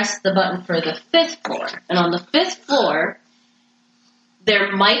and press the button for the 5th floor. And on the 5th floor,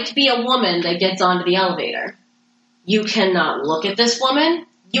 there might be a woman that gets onto the elevator. You cannot look at this woman.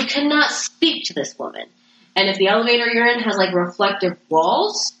 You cannot speak to this woman. And if the elevator you're in has, like, reflective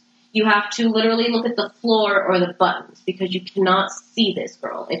walls, you have to literally look at the floor or the buttons, because you cannot see this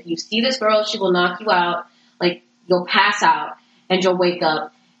girl. If you see this girl, she will knock you out. Like, you'll pass out, and you'll wake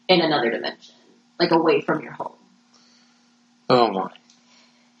up in another dimension, like, away from your home. Oh, my.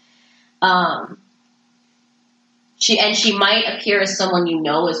 She might appear as someone you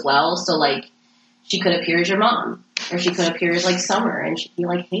know as well, so, like, she could appear as your mom, or she could appear as, like, Summer, and she'd be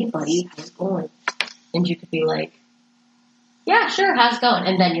like, hey, buddy, how's it going? And you could be like, yeah, sure, how's it going?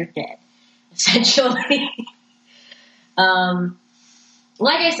 And then you're dead, essentially.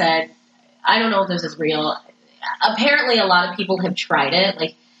 Like I said, I don't know if this is real. Apparently, a lot of people have tried it.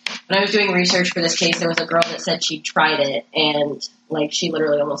 Like, when I was doing research for this case, there was a girl that said she tried it, and, like, she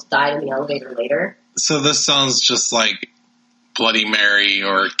literally almost died in the elevator later. So this sounds just like Bloody Mary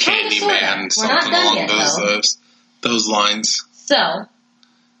or Candyman, something along those lines. So,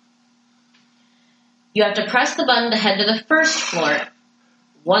 you have to press the button to head to the first floor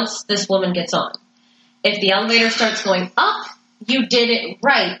once this woman gets on. If the elevator starts going up, you did it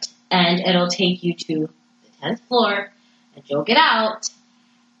right, and it'll take you to the 10th floor, and you'll get out,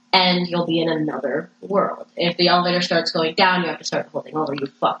 and you'll be in another world. If the elevator starts going down, you have to start the whole thing over. You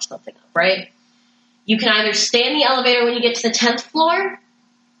fucked something up, right? You can either stay in the elevator when you get to the 10th floor,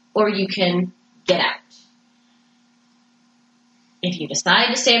 or you can get out. If you decide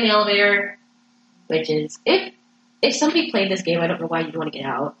to stay in the elevator, which is, if somebody played this game, I don't know why you'd want to get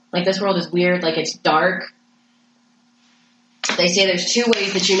out. Like, this world is weird, like, it's dark. They say there's 2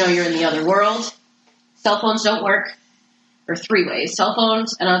 ways that you know you're in the other world. Cell phones don't work. Or 3 ways. Cell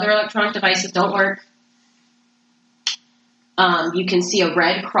phones and other electronic devices don't work. You can see a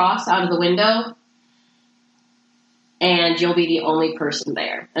red cross out of the window, and you'll be the only person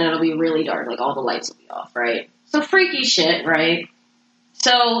there. And it'll be really dark, like all the lights will be off, right? So freaky shit, right?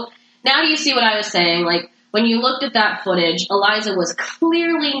 So now you see what I was saying. Like, when you looked at that footage, Eliza was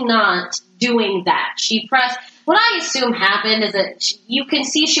clearly not doing that. She pressed... What I assume happened is that you can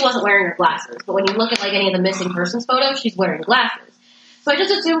see she wasn't wearing her glasses, but when you look at like any of the missing persons photos, she's wearing glasses. So I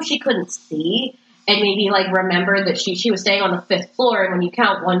just assumed she couldn't see, and maybe like remembered that she was staying on the 5th floor, and when you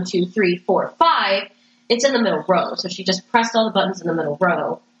count 1, 2, 3, 4, 5, it's in the middle row. So she just pressed all the buttons in the middle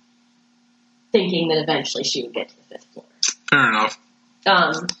row, thinking that eventually she would get to the 5th floor. Fair enough.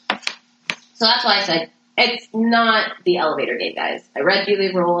 So that's why I said it's not the elevator game, guys. I read you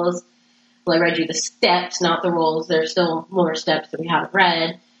the rules. Well, I read you the steps, not the rules. There's still more steps that we haven't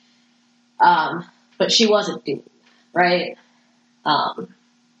read. But she wasn't doing that, right?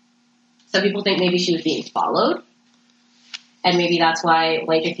 Some people think maybe she was being followed. And maybe that's why,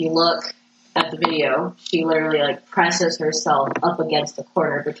 like, if you look at the video, she literally, like, presses herself up against the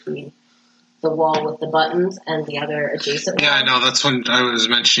corner between the wall with the buttons and the other adjacent wall. Yeah, I know. That's when I was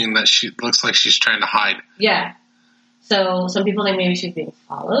mentioning that she looks like she's trying to hide. Yeah. So some people think maybe she's being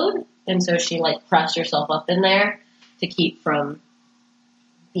followed. And so she, like, pressed herself up in there to keep from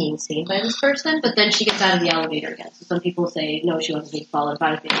being seen by this person. But then she gets out of the elevator again. So some people say, no, she wasn't being followed. If I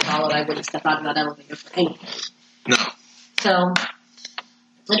was being followed, I wouldn't step out of that elevator for anything. No. So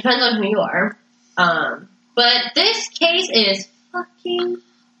it depends on who you are. But this case is fucking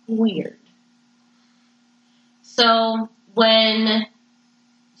weird. So when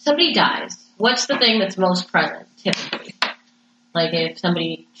somebody dies, what's the thing that's most present, typically? Like, if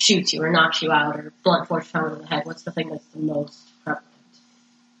somebody shoots you or knocks you out or blunt force trauma to the head, what's the thing that's the most prevalent?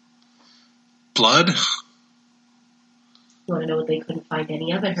 Blood? You want to know what they couldn't find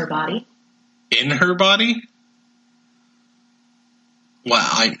any of in her body? In her body?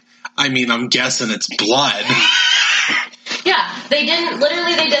 Well, I mean, I'm guessing it's blood. Yeah, they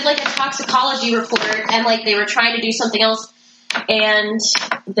did, like, a toxicology report, and, like, they were trying to do something else, and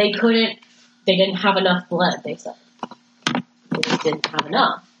they didn't have enough blood, they said. They just didn't have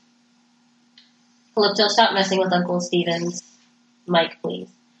enough. Calypso, stop messing with Uncle Steven's mic, please.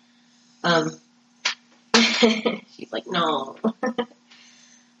 She's like, no.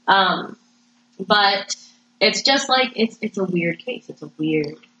 But it's just like, it's a weird case. It's a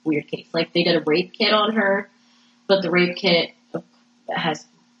weird case. Like, they did a rape kit on her, but the rape kit has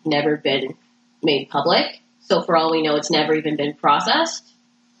never been made public. So for all we know, it's never even been processed.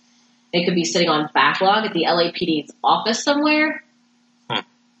 It could be sitting on backlog at the LAPD's office somewhere.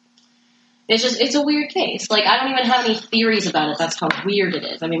 It's a weird case. Like, I don't even have any theories about it. That's how weird it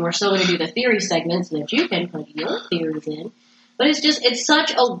is. I mean, we're still going to do the theory segments so that you can put your theories in. But it's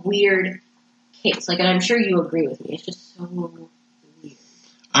such a weird case. Like, and I'm sure you agree with me. It's just so weird.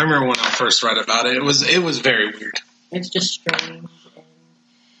 I remember when I first read about it. It was very weird. It's just strange.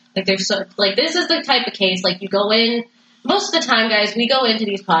 And, like, this is the type of case, like, you go in, most of the time, guys, we go into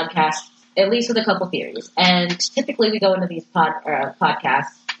these podcasts, at least with a couple theories. And typically we go into these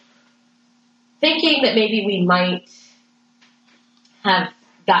podcasts thinking that maybe we might have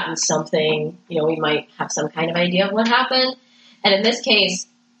gotten something, we might have some kind of idea of what happened. And in this case,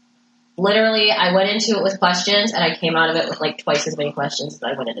 literally, I went into it with questions, and I came out of it with, like, twice as many questions as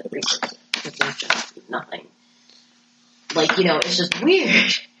I went into the research. Which is just nothing. Like, it's just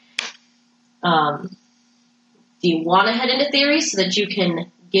weird. Do you want to head into theories so that you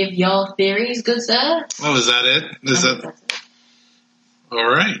can give y'all theories, good sir? Oh, is that it? That's it? All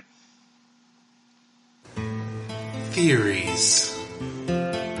right. Theories.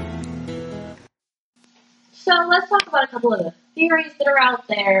 So let's talk about a couple of the theories that are out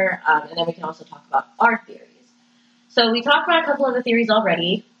there, and then we can also talk about our theories. So we talked about a couple of the theories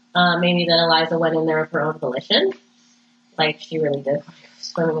already. Maybe that Eliza went in there of her own volition. Like, she really did.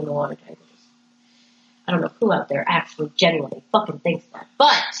 Swimming in the water tank. I don't know who out there actually genuinely fucking thinks that.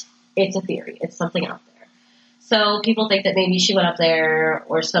 But it's a theory. It's something out there. So people think that maybe she went up there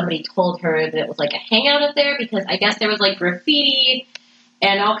or somebody told her that it was like a hangout up there because I guess there was like graffiti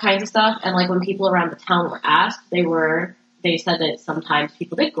and all kinds of stuff. And like when people around the town were asked, they said that sometimes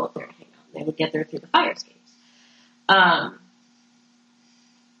people did go up there and hang out. They would get there through the fire escapes.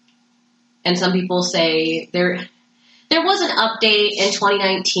 And some people say there was an update in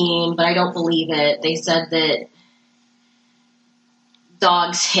 2019, but I don't believe it. They said that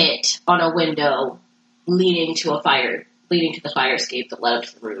dogs hit on a window leading to the fire escape that led up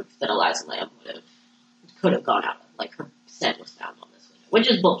to the roof that Eliza Lamb could have gone out of. Like, her scent was found on this window, which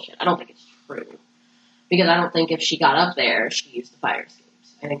is bullshit. I don't think it's true. Because I don't think if she got up there, she used the fire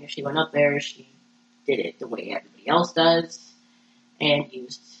escapes. I think if she went up there, she did it the way everybody else does and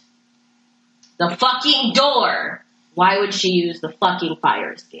used the fucking door. Why would she use the fucking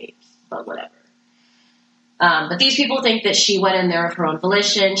fire escapes? But whatever. But these people think that she went in there of her own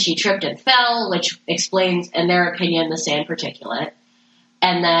volition. She tripped and fell, which explains, in their opinion, the sand particulate.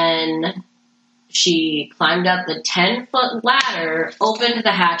 And then she climbed up the 10-foot ladder, opened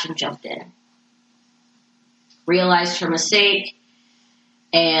the hatch, and jumped in. Realized her mistake,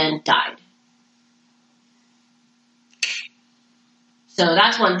 and died. So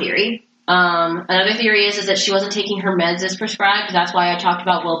that's one theory. Another theory is that she wasn't taking her meds as prescribed. That's why I talked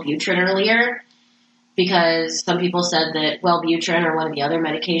about Wellbutrin earlier. Because some people said that Wellbutrin or one of the other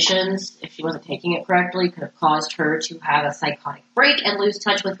medications, if she wasn't taking it correctly, could have caused her to have a psychotic break and lose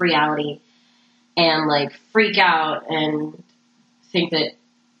touch with reality and, like, freak out and think that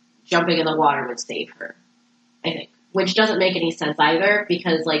jumping in the water would save her, I think. Which doesn't make any sense either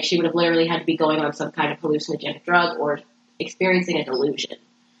because, like, she would have literally had to be going on some kind of hallucinogenic drug or experiencing a delusion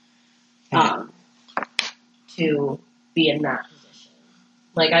to be in that position.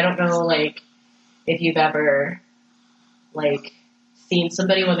 Like, I don't know, like, if you've ever, like, seen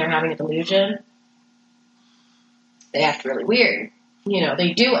somebody when they're having a delusion, they act really weird. You know,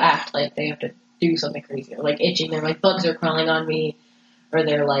 they do act like they have to do something crazy. They're, like, itching. They're like, bugs are crawling on me. Or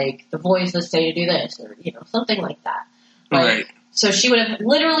they're like, the voices say to do this. Or, you know, something like that. Like, right. So she would have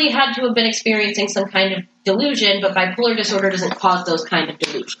literally had to have been experiencing some kind of delusion, but bipolar disorder doesn't cause those kind of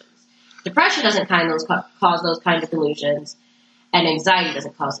delusions. Depression doesn't cause those kind of delusions. And anxiety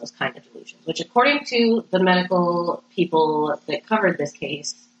doesn't cause those kind of delusions, which according to the medical people that covered this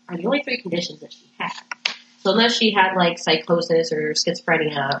case, are the only 3 conditions that she had. So unless she had, like, psychosis or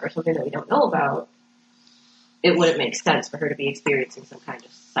schizophrenia or something that we don't know about, it wouldn't make sense for her to be experiencing some kind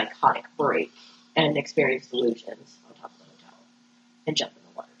of psychotic break and experience delusions on top of the hotel and jump in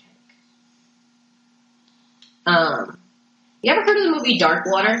the water tank. You ever heard of the movie Dark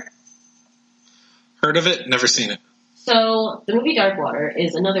Water? Heard of it, never seen it. So, the movie Dark Water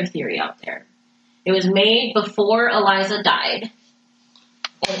is another theory out there. It was made before Eliza died.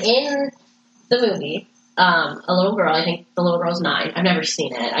 And in the movie, a little girl, I think the little girl's 9. I've never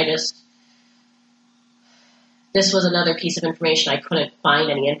seen it. This was another piece of information I couldn't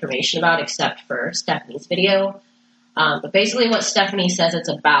find any information about except for Stephanie's video. But basically what Stephanie says it's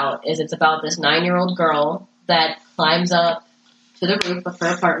about this 9-year-old girl that climbs up to the roof of her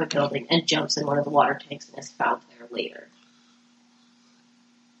apartment building and jumps in one of the water tanks and is found there later.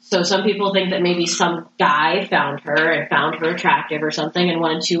 So some people think that maybe some guy found her and found her attractive or something and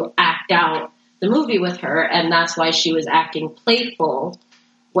wanted to act out the movie with her, and that's why she was acting playful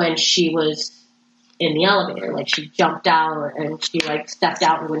when she was in the elevator. Like, she jumped out and she, like, stepped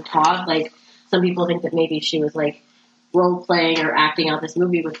out and would talk. Like, some people think that maybe she was, like, role-playing or acting out this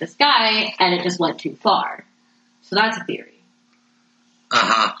movie with this guy, and it just went too far. So that's a theory.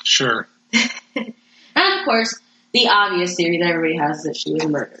 Sure. And, of course, the obvious theory that everybody has is that she was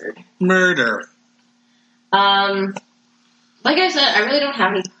murdered. Murder. Like I said, I really don't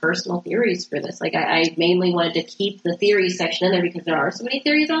have any personal theories for this. Like, I mainly wanted to keep the theories section in there because there are so many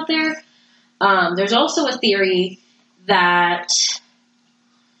theories out there. There's also a theory that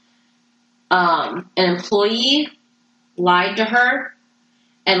an employee lied to her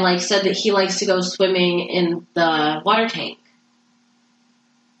and, like, said that he likes to go swimming in the water tank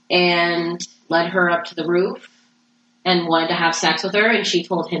and led her up to the roof and wanted to have sex with her, and she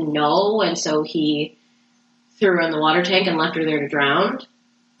told him no, and so he threw her in the water tank and left her there to drown.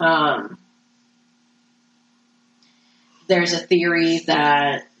 There's a theory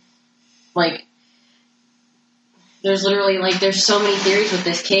that, like, there's literally, like, there's so many theories with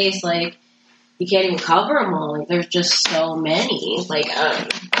this case, like, you can't even cover them all. Like, there's just so many. Like, I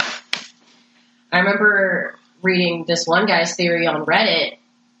remember reading this one guy's theory on Reddit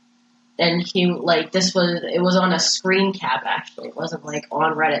and it was on a screen cap, actually. It wasn't, like,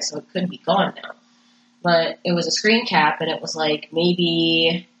 on Reddit, so it could be gone now. But it was a screen cap, and it was, like,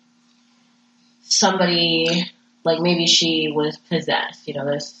 maybe somebody, like, maybe she was possessed. You know,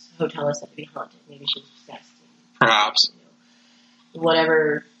 this hotel is said to be haunted. Maybe she was possessed. Perhaps.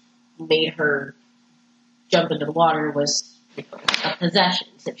 Whatever made her jump into the water was, you know, a possession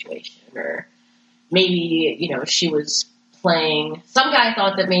situation, or maybe, you know, she was playing. Some guy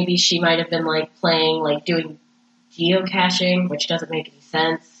thought that maybe she might have been, like, playing, like, doing geocaching, which doesn't make any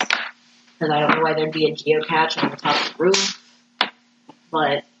sense, because I don't know why there'd be a geocache on the top of the roof.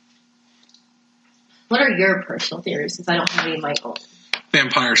 But what are your personal theories, since I don't have any of my own?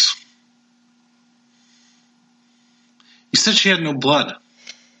 Vampires. You said she had no blood.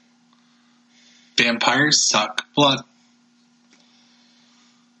 Vampires suck blood.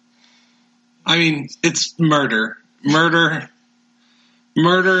 I mean, it's murder. Murder,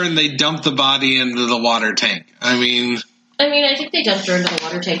 and they dump the body into the water tank. I think they dumped her into the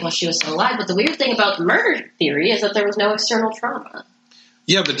water tank while she was still alive, but the weird thing about the murder theory is that there was no external trauma.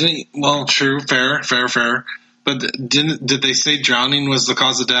 Yeah, but true, fair. But did they say drowning was the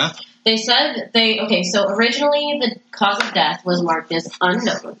cause of death? They said so originally the cause of death was marked as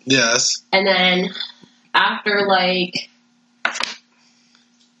unknown. Yes. And then after like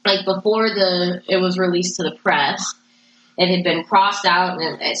before it was released to the press, it had been crossed out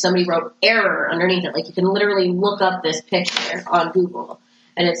and somebody wrote error underneath it. Like, you can literally look up this picture on Google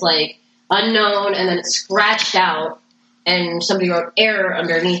and it's like unknown, and then it's scratched out and somebody wrote error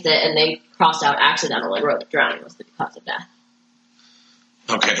underneath it and they crossed out accidental and wrote that drowning was the cause of death.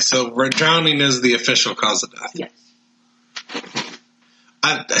 Okay, so drowning is the official cause of death. Yes.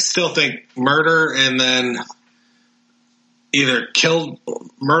 I still think murder, and then either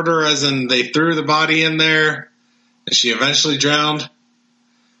murder as in they threw the body in there and she eventually drowned,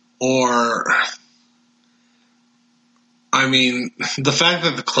 or, I mean, the fact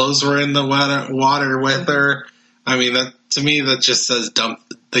that the clothes were in the water with her, I mean, that to me, that just says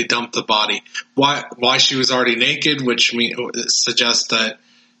they dumped the body. Why she was already naked, which suggests that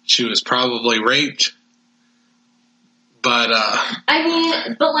she was probably raped. But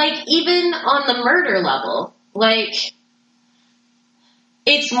even on the murder level, like,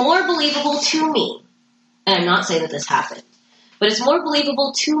 it's more believable to me, and I'm not saying that this happened, but it's more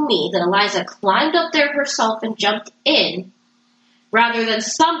believable to me that Eliza climbed up there herself and jumped in, rather than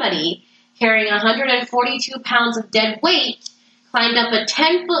somebody carrying 142 pounds of dead weight climbed up a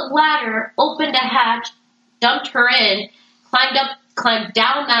 10-foot ladder, opened a hatch, dumped her in, climbed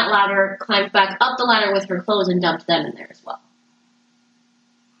down that ladder, climbed back up the ladder with her clothes, and dumped them in there as well.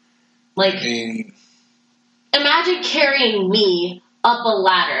 Like, imagine carrying me up a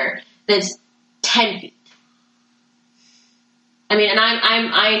ladder that's 10 feet. I mean, and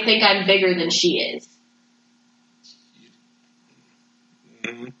I think I'm bigger than she is.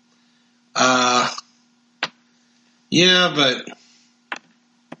 Mm-hmm. Yeah, but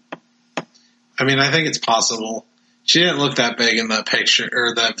I mean, I think it's possible. She didn't look that big in that picture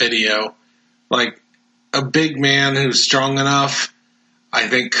or that video. Like, a big man who's strong enough, I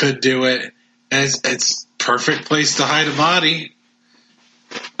think, could do it. And it's perfect place to hide a body.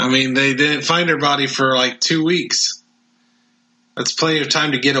 I mean, they didn't find her body for like 2 weeks. That's plenty of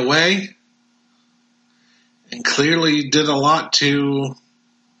time to get away. And clearly did a lot to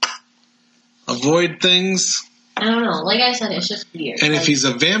avoid things. I don't know. Like I said, it's just weird. And if he's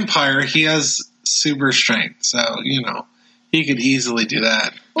a vampire, he has super strength. So, he could easily do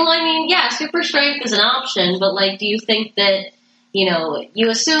that. Well, I mean, yeah, super strength is an option. But, like, do you think that, you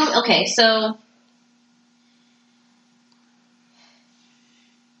assume... Okay, so...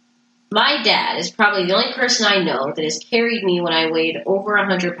 My dad is probably the only person I know that has carried me when I weighed over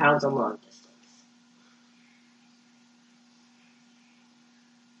 100 pounds on long distance.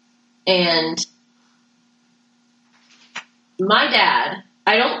 And my dad,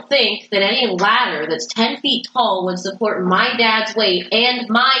 I don't think that any ladder that's 10 feet tall would support my dad's weight and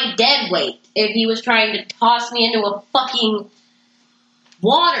my dead weight if he was trying to toss me into a fucking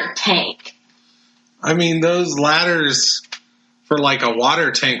water tank. I mean, those ladders for like a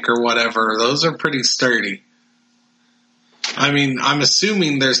water tank or whatever, those are pretty sturdy. I mean, I'm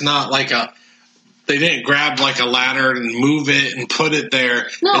assuming there's not like they didn't grab like a ladder and move it and put it there.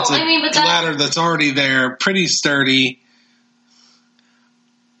 No, it's a ladder that's already there, pretty sturdy.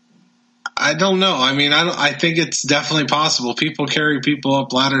 I don't know. I mean, I think it's definitely possible. People carry people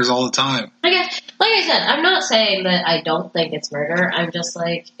up ladders all the time. Like I said, I'm not saying that I don't think it's murder. I'm just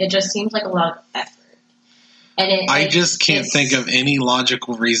like, it just seems like a lot of effort. And I just can't think of any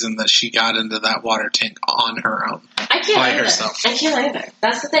logical reason that she got into that water tank on her own. I can't by herself. I can't either.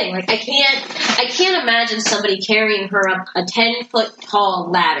 That's the thing. Like, I can't imagine somebody carrying her up a 10-foot tall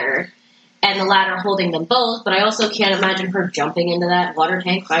ladder and the ladder holding them both, but I also can't imagine her jumping into that water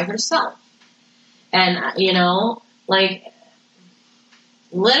tank by herself. And, you know, like,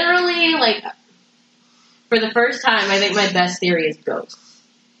 literally, like, for the first time, I think my best theory is ghosts.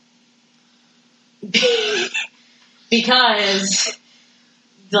 Because,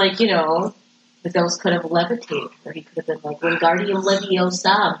 like, you know, the ghost could have levitated, or he could have been like, Wingardium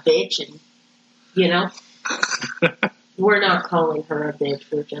Leviosa, bitch, and, you know? We're not calling her a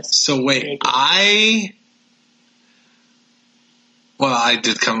bitch, we're just... So wait, I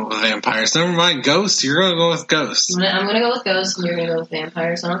did come up with vampires. Never mind, ghosts. You're going to go with ghosts. I'm going to go with ghosts, and you're going to go with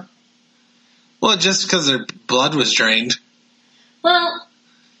vampires, huh? Well, just because their blood was drained. Well...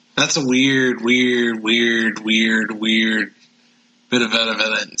 That's a weird bit of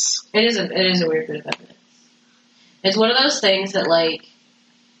evidence. It is a weird bit of evidence. It's one of those things that, like,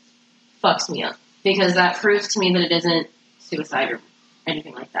 fucks me up. Because that proves to me that it isn't suicide or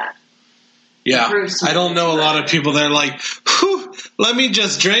anything like that. Yeah, I don't know a lot of people that are like, whew, let me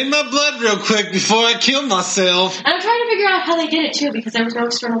just drain my blood real quick before I kill myself. And I'm trying to figure out how they did it, too, because there was no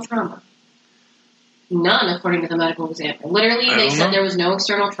external trauma. None, according to the medical examiner. Literally, they said there was no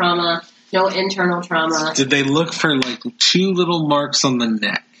external trauma, no internal trauma. Did they look for, like, 2 little marks on the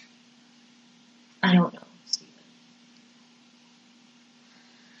neck? I don't know, Steven.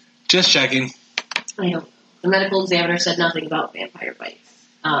 Just checking. I don't know. The medical examiner said nothing about vampire bites.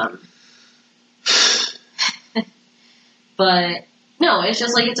 But, no, it's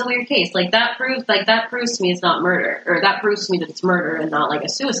just, like, it's a weird case. Like, that proves to me it's not murder. Or that proves to me that it's murder and not, like, a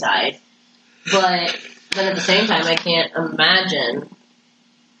suicide. But then at the same time, I can't imagine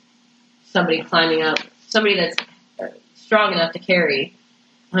somebody climbing up, somebody that's strong enough to carry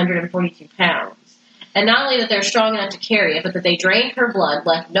 142 pounds. And not only that they're strong enough to carry it, but that they drained her blood,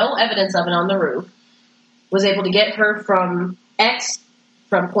 left no evidence of it on the roof, was able to get her from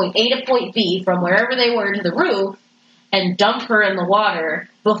point A to point B, from wherever they were to the roof, and dump her in the water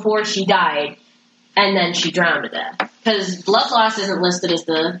before she died, and then she drowned to death. Because blood loss isn't listed as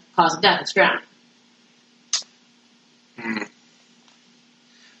the cause of death, it's drowning.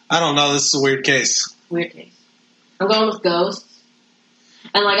 I don't know, this is a weird case. Weird case. I'm going with ghosts.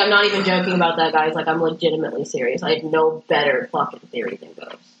 And, like, I'm not even joking about that, guys. Like, I'm legitimately serious. I have no better fucking theory than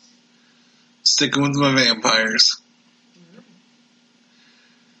ghosts. Sticking with my vampires.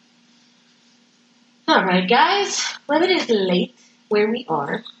 Alright, guys. Well, it is late where we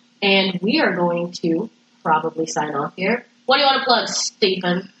are. And we are going to probably sign off here. What do you want to plug,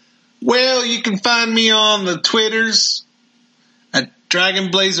 Stephen? Well, you can find me on the Twitters at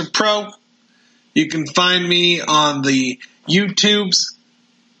Dragon Blazer Pro. You can find me on the YouTubes,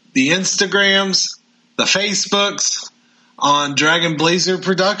 the Instagrams, the Facebooks, on Dragon Blazer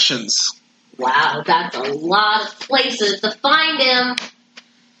Productions. Wow, that's a lot of places to find him.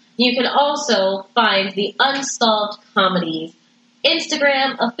 You can also find the Unsolved Comedies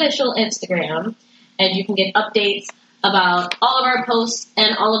Instagram, official Instagram, and you can get updates about all of our posts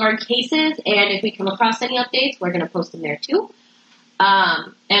and all of our cases, and if we come across any updates, we're going to post them there too.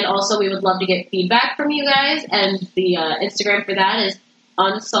 And also, we would love to get feedback from you guys, and the Instagram for that is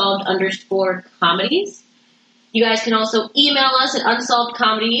unsolved_comedies. You guys can also email us at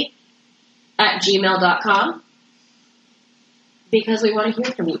unsolvedcomedy@gmail.com because we want to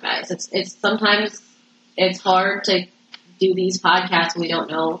hear from you guys. It's sometimes it's hard to do these podcasts and we don't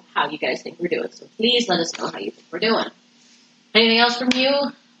know how you guys think we're doing. So please let us know how you think we're doing. Anything else from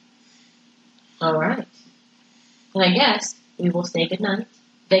you? All right. And I guess we will say goodnight.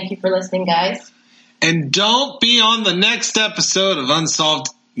 Thank you for listening, guys. And don't be on the next episode of Unsolved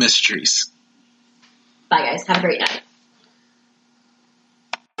Mysteries. Bye, guys. Have a great night.